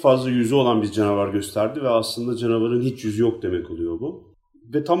 çok fazla yüzü olan bir canavar gösterdi ve aslında canavarın hiç yüzü yok demek oluyor bu.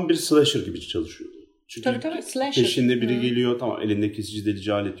 Ve tam bir slasher gibi çalışıyordu. Çünkü tabii, slasher. Peşinde biri geliyor, tamam elinde kesici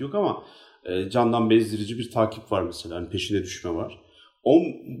delici alet yok ama candan bezdirici bir takip var mesela, yani peşine düşme var.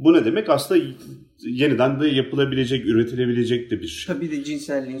 Bu ne demek? Aslında yeniden de yapılabilecek, üretilebilecek de bir şey. Tabii de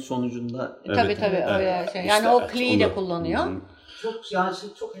cinselliğin sonucunda. Tabii öyle şey. Yani işte, o kliği de kullanıyor.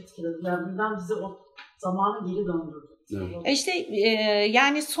 Çok etkiledi. Yani birden bizi o zamana geri döndürdü. Evet. İşte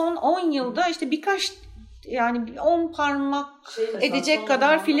yani son 10 yılda işte birkaç, yani 10 parmak edecek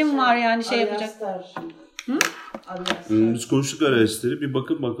kadar film var yani şey yapacak. Biz konuştuk Arestleri. Bir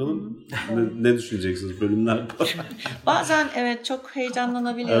bakın bakalım ne düşüneceksiniz bölümlerde. Bazen evet çok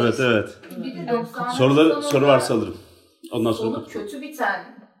heyecanlanabiliyoruz. Evet. Soru varsa alırım. Ondan sonra sonu kötü biten.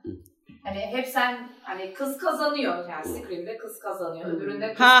 Hani hep sen hani kız kazanıyor, yani Scream'de kız kazanıyor,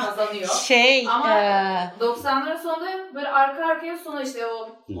 öbüründe kız kazanıyor. Ama 90'ların sonunda böyle arka arkaya sonu işte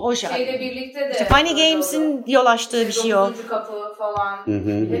o şeyle birlikte de. İşte Funny Games'in yol açtığı bir şey o. 9. kapı falan.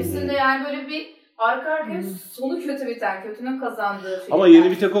 Hepsinde yani böyle bir arka arkaya sonu kötü biten, kötünün kazandığı filmler. Ama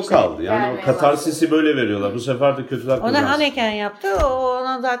yeni bir tek o kaldı. Yani o katarsisi böyle veriyorlar. Bu sefer de kötüler kazansın. Onu Haneken yaptı.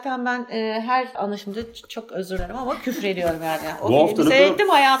 Ona zaten ben her anışımda çok özür dilerim ama küfür ediyorum yani. O bu hafta seyrettim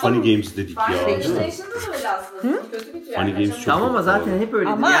hayatım. Funny Games dedik ya. Funny Games'da da öyle aslında. Kötü bitiyor. Funny Games çok tamam ama zaten hep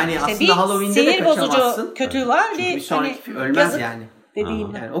öyledir. Ama yani işte aslında Halloween'de de kaçamazsın. Kötü var. Çünkü bir sonraki hani, ölmez yani.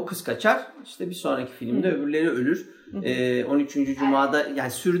 Dediğim. Yani o kız kaçar, işte bir sonraki filmde öbürleri ölür. 13. Cuma'da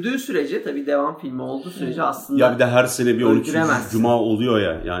yani sürdüğü sürece, tabii devam filmi olduğu sürece aslında ya bir de her sene bir 13. Cuma oluyor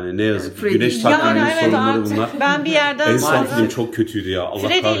ya. Yani ne yazık ki güneş takviminin sorunları bunlar. Ben bir yerden en son film çok kötüydü ya. Allah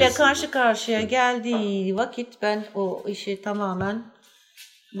kahretsin. Freddy ile karşı karşıya geldiği vakit ben o işi tamamen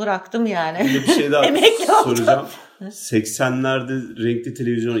bıraktım yani. Bir şey daha soracağım. 80'lerde renkli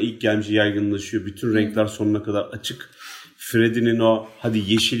televizyona ilk gelmiş, yaygınlaşıyor. Bütün renkler sonuna kadar açık. Freddy'nin o hadi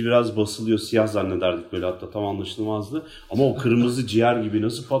yeşil biraz basılıyor, siyah zannederdik böyle, hatta tam anlaşılmazdı. Ama o kırmızı ciğer gibi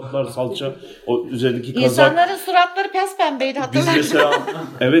nasıl patlar salça, o üzerindeki kazak. İnsanların suratları pembeydi hatırlar. Biz mesela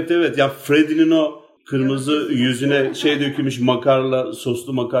evet ya Freddy'nin o kırmızı yüzüne dökülmüş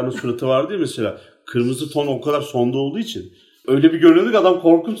soslu makarna suratı vardı ya mesela. Kırmızı ton o kadar sonda olduğu için öyle bir görünüyordu ki adam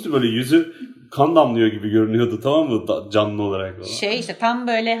korkunçtu, böyle yüzü kan damlıyor gibi görünüyordu, tamam mı, canlı olarak falan. İşte tam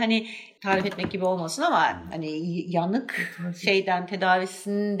böyle hani tarif etmek gibi olmasın ama hani yanık şeyden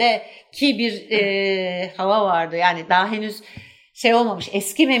tedavisindeki bir hava vardı. Yani daha henüz olmamış,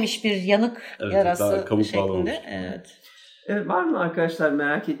 eskimemiş bir yanık yarası şeklinde. Evet, var mı arkadaşlar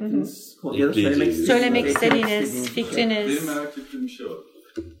merak ettiğiniz ya da söylemek istediğiniz fikriniz? Benim merak ettiğim bir şey var.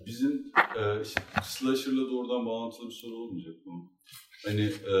 Bizim slasher'la doğrudan bağlantılı bir soru olmayacak mı? Hani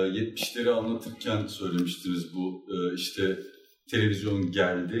 70'leri anlatırken söylemiştiniz bu işte televizyon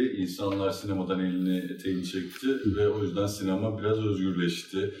geldi, insanlar sinemadan elini eteğini çekti ve o yüzden sinema biraz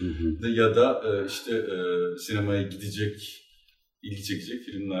özgürleşti. Ya da sinemaya ilgi çekecek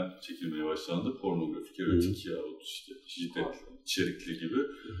filmler çekilmeye başlandı. Pornografik, erotik yahut şiddet içerikli gibi.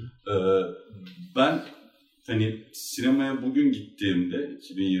 Ben hani sinemaya bugün gittiğimde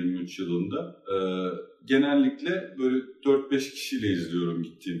 2023 yılında genellikle böyle 4-5 kişiyle izliyorum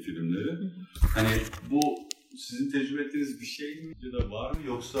gittiğim filmleri. Hani bu sizin tecrübe ettiğiniz bir şey mi ya da var mı,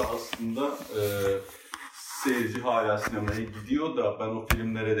 yoksa aslında seyirci hala sinemaya gidiyor da ben o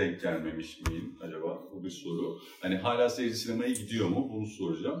filmlere denk gelmemiş miyim acaba? Bu bir soru. Hani hala seyirci sinemaya gidiyor mu? Bunu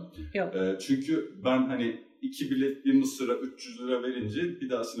soracağım. Yok. Çünkü ben hani 2 bilet bir mısıra 300 lira verince bir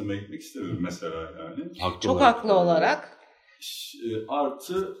daha sinemaya gitmek istemiyorum mesela yani. Çok haklı olarak.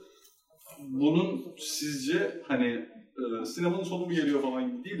 Artı bunun sizce hani sinemanın sonu mu geliyor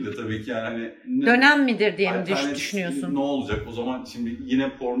falan gibi değil de tabii ki yani hani dönem midir diye mi düşünüyorsun? Ne olacak o zaman, şimdi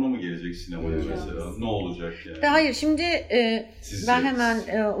yine porno mu gelecek sinemaya mesela? Ne olacak yani? Hayır, şimdi ben hemen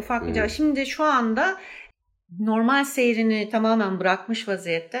ufak bir cevap. Şimdi şu anda normal seyrini tamamen bırakmış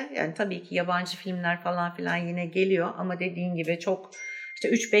vaziyette. Yani tabii ki yabancı filmler falan filan yine geliyor ama dediğin gibi çok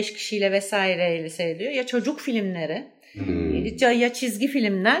 3-5 kişiyle vesaireyle seyrediyor. Ya çocuk filmleri, ya çizgi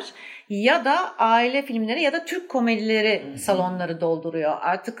filmler ya da aile filmleri ya da Türk komedileri salonları dolduruyor.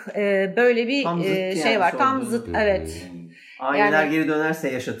 Artık böyle bir şey var. Tam zıt, evet. Aileler geri dönerse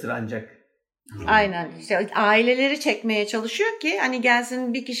yaşatır ancak. Aynen. Aileleri çekmeye çalışıyor ki hani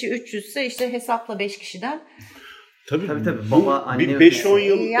gelsin bir kişi 300 ise hesapla 5 kişiden. Tabii. Baba, anne, bir 5-10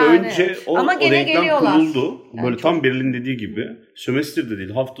 yıl önce o reklam kuruldu. Böyle çok... tam Berlin dediği gibi. Sömestr de değil,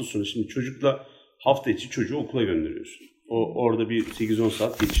 hafta sonu. Şimdi çocukla hafta içi çocuğu okula gönderiyorsun. O orada bir 8-10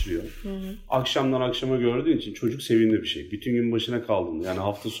 saat geçiriyor. Akşamdan akşama gördüğün için çocuk sevimli bir şey. Bütün gün başına kaldığında, yani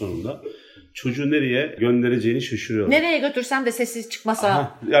hafta sonunda çocuğu nereye göndereceğini şaşırıyor. Nereye götürsem de sessiz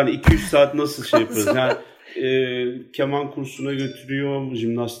çıkmasa. Yani 2-3 saat nasıl yaparız? Yani keman kursuna götürüyor,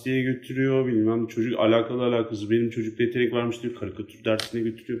 jimnastiğe götürüyor, bilmem çocuk alakasız, benim çocukta yetenek varmış diyor, karikatür dersine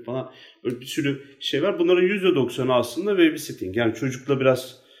götürüyor falan. Öyle bir sürü şey var. Bunların %90'ı aslında babysitting. Yani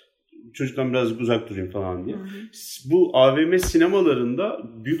çocuktan biraz uzak durayım falan diye. Bu AVM sinemalarında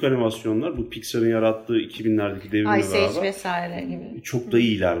büyük animasyonlar, bu Pixar'ın yarattığı 2000'lerdeki devrimle beraber. Ice Age vesaire gibi. Çok da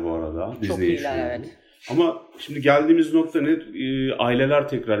iyiler bu arada. Çok iyiler, evet. Ama şimdi geldiğimiz nokta ne? Aileler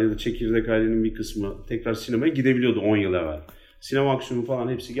tekrar ya da çekirdek ailenin bir kısmı tekrar sinemaya gidebiliyordu 10 yıl evvel. Sinema aksiyonu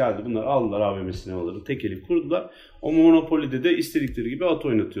falan hepsi geldi. Bunlar aldılar AVM sinemaları. Tekeli kurdular. O Monopoly'de de istedikleri gibi at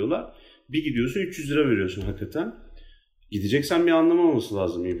oynatıyorlar. Bir gidiyorsun 300 lira veriyorsun hakikaten. Gideceksen bir anlamı olması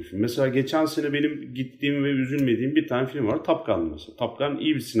lazım iyi bir film. Mesela geçen sene benim gittiğim ve üzülmediğim bir tane film var. Top Gun mesela. Top Gun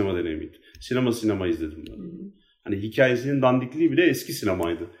iyi bir sinema deneyimiydi. Sinema izledim ben. Hani hikayesinin dandikliği bile eski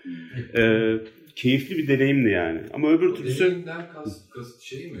sinemaydı. Keyifli bir deneyimdi yani. Ama öbür türlüsü... Deneyimden kasıt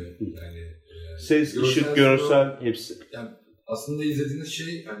şey mi? Yani ses, ışık, görsel hepsi. Yani aslında izlediğiniz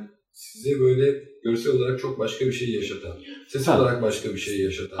şey hani size böyle görsel olarak çok başka bir şey yaşatan, ses olarak başka bir şey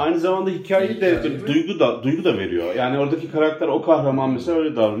yaşatan. Aynı zamanda hikaye de duygu da veriyor. Yani oradaki karakter, o kahraman mesela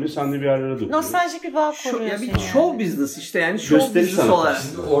öyle davranıyor. Sen de bir yerlere dokunuyorsun. Nostaljik bir bağ kuruyorsun. Bir show business işte yani show business olarak.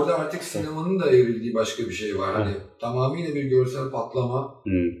 Şimdi orada artık sinemanın da evrildiği başka bir şey var. Hani tamamıyla bir görsel patlama,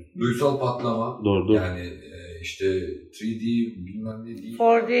 duysal patlama. Doğru. Yani işte 3D bilmem ne değil.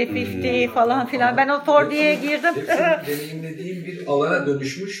 4D, 5D falan filan. Ben o 4D'ye girdim. Hepsinin deneyimlediğim bir alana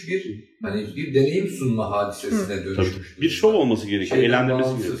dönüşmüş bir deneyim sunma hadisesine dönüşmüş. Bir şov olması gerekiyor.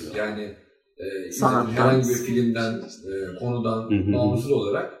 Eğlendirmesi gerekiyor. Yani herhangi bir filmden, konudan bağımsız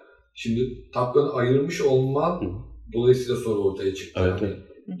olarak şimdi Top Gun'ı ayırmış olman dolayısıyla soru ortaya çıktı. Evet.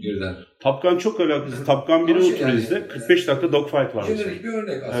 Birden. Top Gun çok alakasız. Top Gun 1'i otur izle. 45 dakika dogfight var. Jenerik bir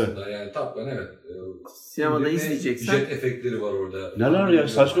örnek aslında yani Top Gun Sinemada izleyeceksen. Jet efektleri var orada. Neler ya,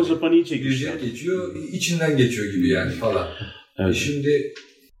 saçma sapan iyi çekmişler. Jet geçiyor, içinden geçiyor gibi yani falan. Evet. Şimdi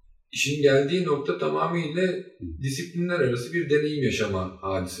işin geldiği nokta tamamıyla disiplinler arası bir deneyim yaşama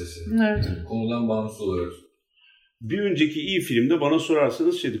hadisesi. Evet. Konudan bağımsız olarak. Bir önceki iyi filmde bana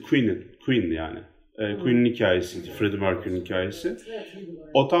sorarsanız Queen yani. Queen'in hikayesiydi. Freddie Mercury'nin hikayesi.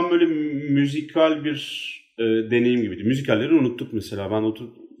 O tam böyle müzikal bir deneyim gibiydi. Müzikalleri unuttuk mesela. Ben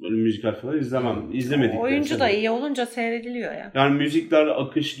böyle müzikal falan izlemedik. Oyuncu da iyi olunca seyrediliyor ya. Yani müzikler,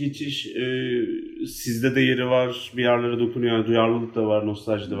 akış, geçiş, sizde de yeri var, bir yerlere dokunuyor, yani duyarlılık da var,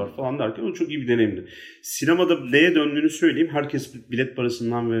 nostalji de var falan derken o çok iyi bir deneyimdi. Sinemada neye döndüğünü söyleyeyim. Herkes bilet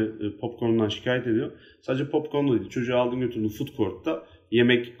parasından ve popcorn'undan şikayet ediyor. Sadece popcorn değil. Çocuğu aldın götürdün food court'ta,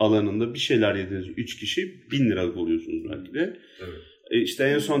 yemek alanında bir şeyler yediniz. 3 kişi 1000 liralık oluyorsunuz belki de. Evet. İşte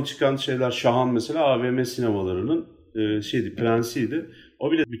en son çıkan şeyler Şahan mesela AVM sinemalarının prensiydi.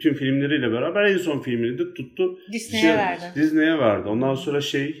 O bile bütün filmleriyle beraber en son filmini de tuttu. Disney'e verdi. Ondan sonra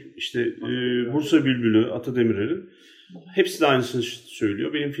Bursa Bülbülü, Ata Demirer'in hepsi de aynısını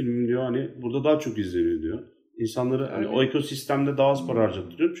söylüyor. Benim filmim diyor hani burada daha çok izleniyor diyor. İnsanları hani o ekosistemde daha az para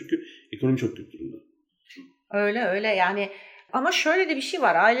harcattırıyor. Çünkü ekonomi çok kötü durumda. Öyle yani. Ama şöyle de bir şey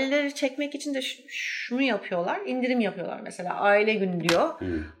var. Aileleri çekmek için de şunu yapıyorlar. İndirim yapıyorlar mesela. Aile günü diyor.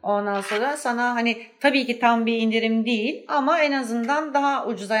 Ondan sonra sana hani tabii ki tam bir indirim değil ama en azından daha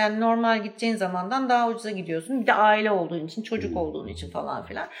ucuza, yani normal gideceğin zamandan daha ucuza gidiyorsun. Bir de aile olduğun için, çocuk olduğun için falan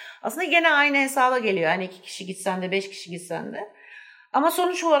filan. Aslında gene aynı hesaba geliyor. Hani 2 kişi gitsen de 5 kişi gitsen de. Ama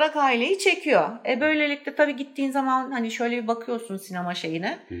sonuç olarak aileyi çekiyor. Böylelikle tabii gittiğin zaman hani şöyle bir bakıyorsun sinema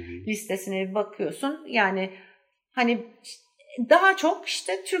şeyine, listesine bir bakıyorsun. Yani hani daha çok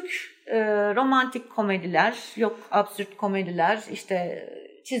işte Türk romantik komediler, yok absürt komediler, işte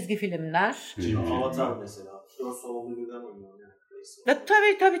çizgi filmler. Avatar mesela. 4 salonda birden oynuyor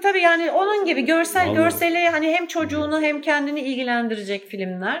Tabii yani onun gibi görseli hani hem çocuğunu hem kendini ilgilendirecek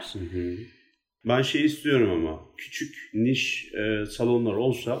filmler. Ben istiyorum ama küçük niş salonlar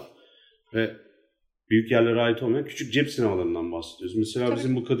olsa ve büyük yerlere ait olmayan küçük cep sinemalarından bahsediyoruz. Mesela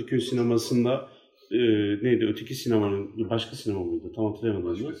bizim bu Kadıköy sinemasında öteki sinemanın başka sinema mıydı? Tam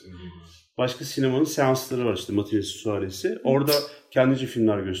hatırlayamadım. Başka sinemanın seansları var işte matinesi, suaresi. Orada kendici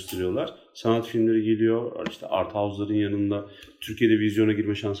filmler gösteriyorlar. Sanat filmleri geliyor. İşte art house'ların yanında Türkiye'de vizyona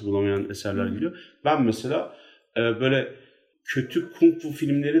girme şansı bulamayan eserler geliyor. Ben mesela böyle kötü kung fu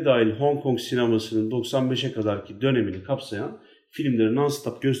filmleri dahil Hong Kong sinemasının 95'e kadarki dönemini kapsayan filmleri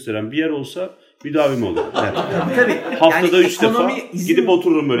non-stop gösteren bir yer olsa müdavim olur. Yani, tabii. Haftada yani 3 defa gidip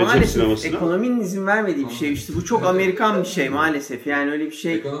otururum böyle cep sinemasına. Ekonominin izin vermediği bir şey. İşte bu çok Amerikan bir şey maalesef. Yani öyle bir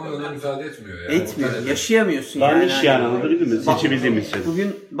şey. Ekonomi önem ifade etmiyor. Yani. Etmiyor. Yaşayamıyorsun yani. Niş yani anladın mı? Seçebildiğimiz şey.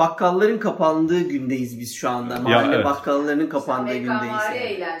 Bugün bakkalların kapandığı gündeyiz biz şu anda. Mahalle bakkallarının kapandığı gündeyiz. Amerikan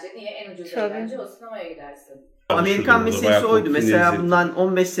eğlence. Niye en ucuz eğlence? O sinemaya gidersin. Amerikan meselesi oydu. Mesela bundan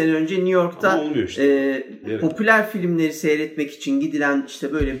 15 sene önce New York'ta popüler filmleri seyretmek için gidilen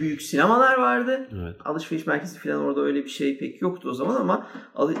işte böyle büyük sinemalar vardı. Evet. Alışveriş merkezi falan orada öyle bir şey pek yoktu o zaman ama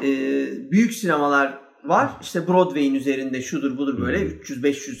büyük sinemalar var. İşte Broadway'in üzerinde şudur budur böyle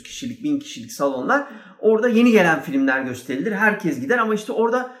 300-500 kişilik, 1000 kişilik salonlar. Orada yeni gelen filmler gösterilir. Herkes gider ama işte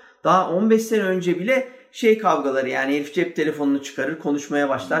orada daha 15 sene önce bile kavgaları, yani herif cep telefonunu çıkarır, konuşmaya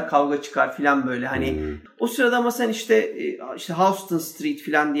başlar, kavga çıkar filan böyle hani. O sırada ama sen işte Houston Street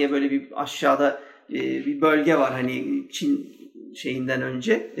filan diye böyle bir aşağıda bir bölge var hani Çin şeyinden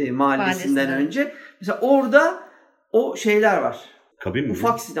önce, mahallesinden önce. Mesela orada o şeyler var. Kabin mi?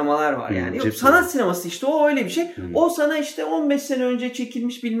 Ufak sinemalar var yani. Yok, sanat sineması işte o öyle bir şey. O sana işte 15 sene önce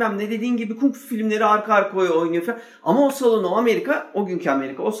çekilmiş bilmem ne dediğin gibi kung fu filmleri arka arkaya oynuyor falan. Ama o salonu o günkü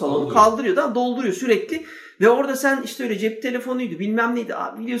Amerika o salonu kaldırıyor da dolduruyor sürekli. Ve orada sen işte öyle cep telefonuydu bilmem neydi.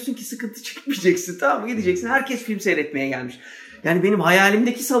 Biliyorsun ki sıkıntı çıkmayacaksın, tamam mı? Gideceksin. Herkes film seyretmeye gelmiş. Yani benim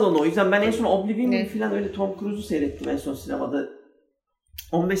hayalimdeki salonu o yüzden ben en son Oblivion falan öyle Tom Cruise'u seyrettim en son sinemada.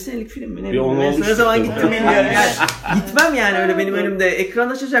 15 senelik film mi? Ne bileyim. Ne zaman gittim bilmiyorum. Yani, gitmem yani öyle benim önümde. Ekran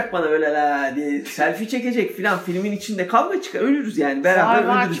açacak bana öyle diye. Selfie çekecek filan. Filmin içinde kavga çıkar. Ölürüz yani.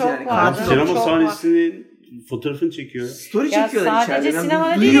 Beraber ölürüz yani. Sinema sahnesinin fotoğrafını çekiyor. Story çekiyorlar içeride. Sadece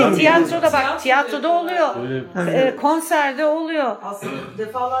sinemada değil. Tiyatroda bak. Tiyatroda oluyor. Konserde oluyor. Aslında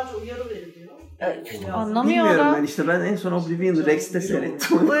defalarca uyarı veriliyor. Anlamıyor bilmiyorum ben işte. Ben en son Oblivion'u Rex'te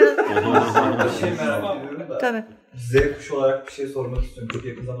seyrettim. Buyurun. Bir şey merak ediyorum da. Tabii. Z kuşu olarak bir şey sormak istiyorum. Çok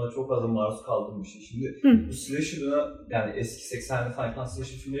yakın zamanda çok fazla maruz kaldığım bir şey. Şimdi bu slasher'ına yani eski 80'li falan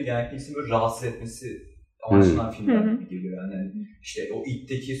slasher filmleri genellikle insanı böyle rahatsız etmesi amaçlanan filmler gibi geliyor. Yani işte o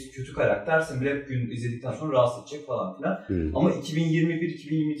ilkteki kötü karaktersin bile hep gün izledikten sonra rahatsız edecek falan filan. Ama 2021,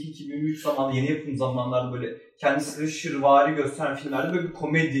 2022, 2023 zamanında yeni yapım zamanlarda böyle kendi slashervari gösteren filmlerde böyle bir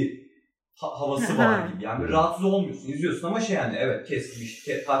komedi havası var gibi. Yani böyle rahatsız olmuyorsun. İzliyorsun ama yani evet kesmiş,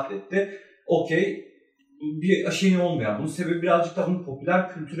 katletti. Okey. Bir şeyin olmuyor. Bunun sebebi birazcık da bunun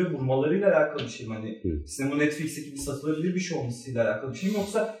popüler kültüre vurmalarıyla alakalı bir şey mi? Hani sinema Netflix'teki bir satılabilir bir şey olmasıyla alakalı bir şey mi?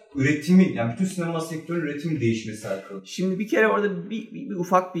 Yoksa üretimin, yani bütün sinema sektörünün üretimi değişmesi alakalı. Şimdi bir kere orada bir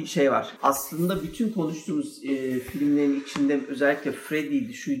ufak bir şey var. Aslında bütün konuştuğumuz filmlerin içinde özellikle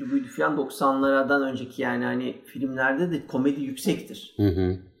Freddy'ydi, şuydu buydu falan 90'lardan önceki yani hani filmlerde de komedi yüksektir.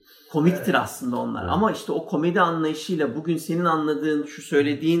 komiktir aslında onlar. Ama işte o komedi anlayışıyla bugün senin anladığın, şu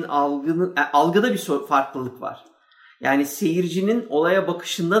söylediğin algıda bir farklılık var. Yani seyircinin olaya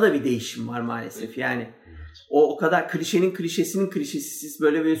bakışında da bir değişim var maalesef. Yani o kadar klişenin klişesinin klişesiz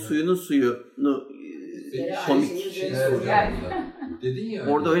böyle bir suyunun suyunu komik. Dedin ya.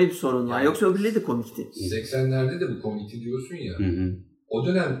 Orada öyle bir sorun var. Yoksa öbürleri de komikti. 80'lerde de bu komikti diyorsun ya. O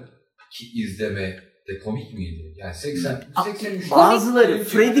dönemki izleme de komik miydi? Yani 83 bazıları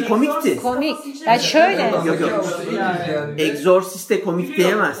Freddy komikti. Komik. Yani şöyle. Yok. Exorcist'e komik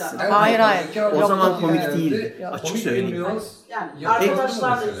diyemezsin. Hayır. O zaman komik değildi. Açık söyleyeyim. Yani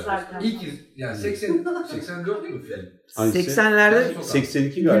arkadaşlar da izlerken. İlk yani 84 mü film? 80'lerde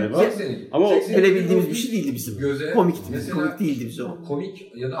 82 galiba. Ama o bilebildiğimiz bir şey değildi bizim. Komikti. Komik değildi bize o.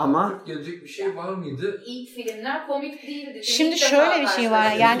 Komik ya da ama gelecek bir şey var mıydı? İlk filmler komik değildi. Şimdi şöyle bir şey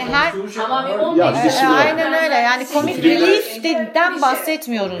var. Yani her aynen öyle. Yani komik relief'ten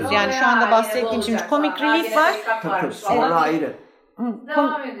bahsetmiyoruz. Yani şu anda bahsettiğim şimdi komik relief var. Sonra ayrı.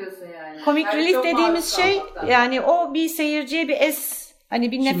 Devam ediyorsun yani. Komik relief dediğimiz şey yani o bir seyirciye bir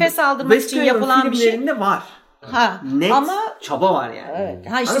hani bir nefes aldırmak için yapılan bir şey. Filmlerinde var. Net ama çaba var yani.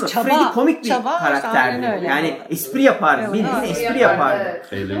 Evet. Ha işte çaba. Freddy komik bir karakterdi. Yani espri yapar. Bildiğin espri yapar.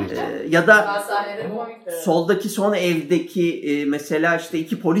 Ya da soldaki son evdeki mesela işte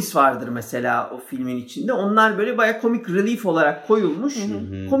 2 polis vardır mesela o filmin içinde. Onlar böyle bayağı komik relief olarak koyulmuş.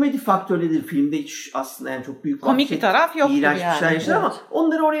 Komedi faktörleridir filmde hiç aslında yani çok büyük komik bir taraf yoktur iğrenç yani. Bir şey yaşar ama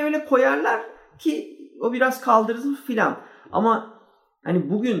onları oraya öyle koyarlar ki o biraz kaldırır filan. Ama hani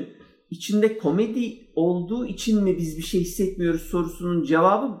bugün İçinde komedi olduğu için mi biz bir şey hissetmiyoruz sorusunun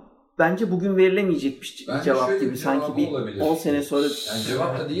cevabı bence bugün verilemeyecek bir cevap gibi. Sanki bir 10 sene sonra. Yani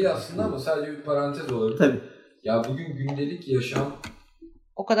cevap da değil aslında ama sadece bir parantez olabilir. Tabii. Ya bugün gündelik yaşam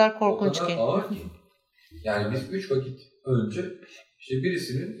o kadar korkunç ki. Ağır ki. Yani biz 3 vakit önce işte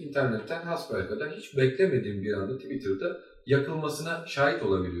birisinin internetten hasbelkader hiç beklemediğim bir anda Twitter'da yakılmasına şahit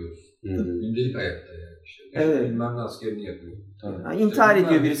olabiliyoruz. Gündelik hayatta yani. İşte bilmem ne askerini yapıyor. Yani intihar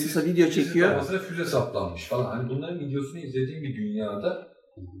ediyor birisi video çekiyor. Kafasına füze saplanmış falan. Hani bunların videosunu izlediğim bir dünyada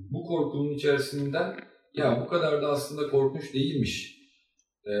bu korkunun içerisinden ya bu kadar da aslında korkunç değilmiş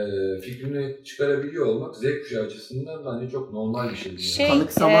fikrini çıkarabiliyor olmak Z kuşağı açısından bence çok normal bir şey.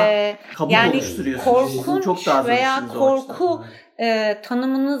 Tanıksama kabul yani oluşturuyorsunuz. Korkunç çok daha veya korku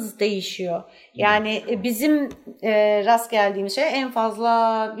tanımınız değişiyor. Yani bizim rast geldiğimiz şey en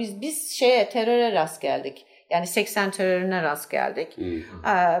fazla biz teröre rast geldik. Yani 80 terörüne rast geldik.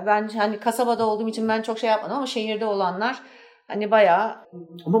 Ben hani kasabada olduğum için ben çok şey yapmadım ama şehirde olanlar hani bayağı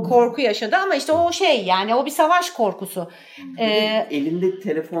korku yaşadı ama işte o yani o bir savaş korkusu. Elinde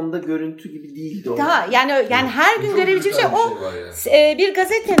telefonda görüntü gibi değildi o. Yani her gün görebileceğim şey o. Bir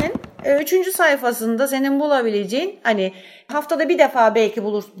gazetenin 3. sayfasında senin bulabileceğin hani haftada bir defa belki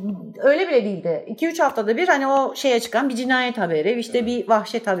bulursun. Öyle bile değildi. 2-3 haftada bir hani o şeye çıkan bir cinayet haberi, işte bir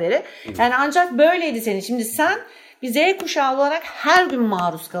vahşet haberi. Yani ancak böyleydi senin. Şimdi sen bir Z kuşağı olarak her gün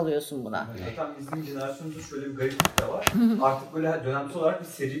maruz kalıyorsun buna. Zaten bizim jenerasyonumuzda şöyle bir gariplik de var. Artık böyle dönemsel olarak bir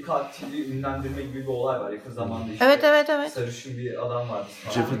seri katili ünlendirme gibi bir olay var. Yakın zamanda işte evet. sarışın bir adam vardı.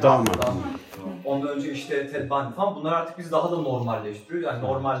 Jeffrey Dahmer. Ondan önce işte Ted Bundy falan. Bunlar artık biz daha da normalleştiriyor. Yani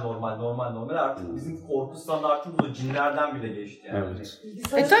normal. Artık bizim korku standartımız o cinlerden bile geçti yani.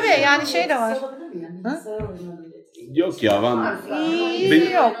 Evet. Tabii yani şey de var. Yok ya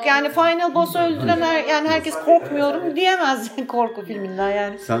yok yani Final Boss'u öldüren yani herkes korkmuyorum diyemez korku filminden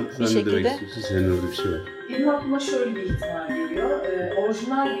yani. Sen ne demek istiyorsun? Senin orada bir şey var. Benim aklıma şöyle bir ihtimal geliyor.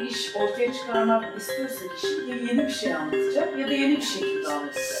 Orijinal bir iş ortaya çıkarmak istiyorsa kişi ya yeni bir şey anlatacak ya da yeni bir şekilde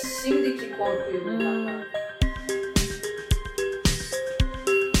anlatacak. Şimdiki korkuyu bundan.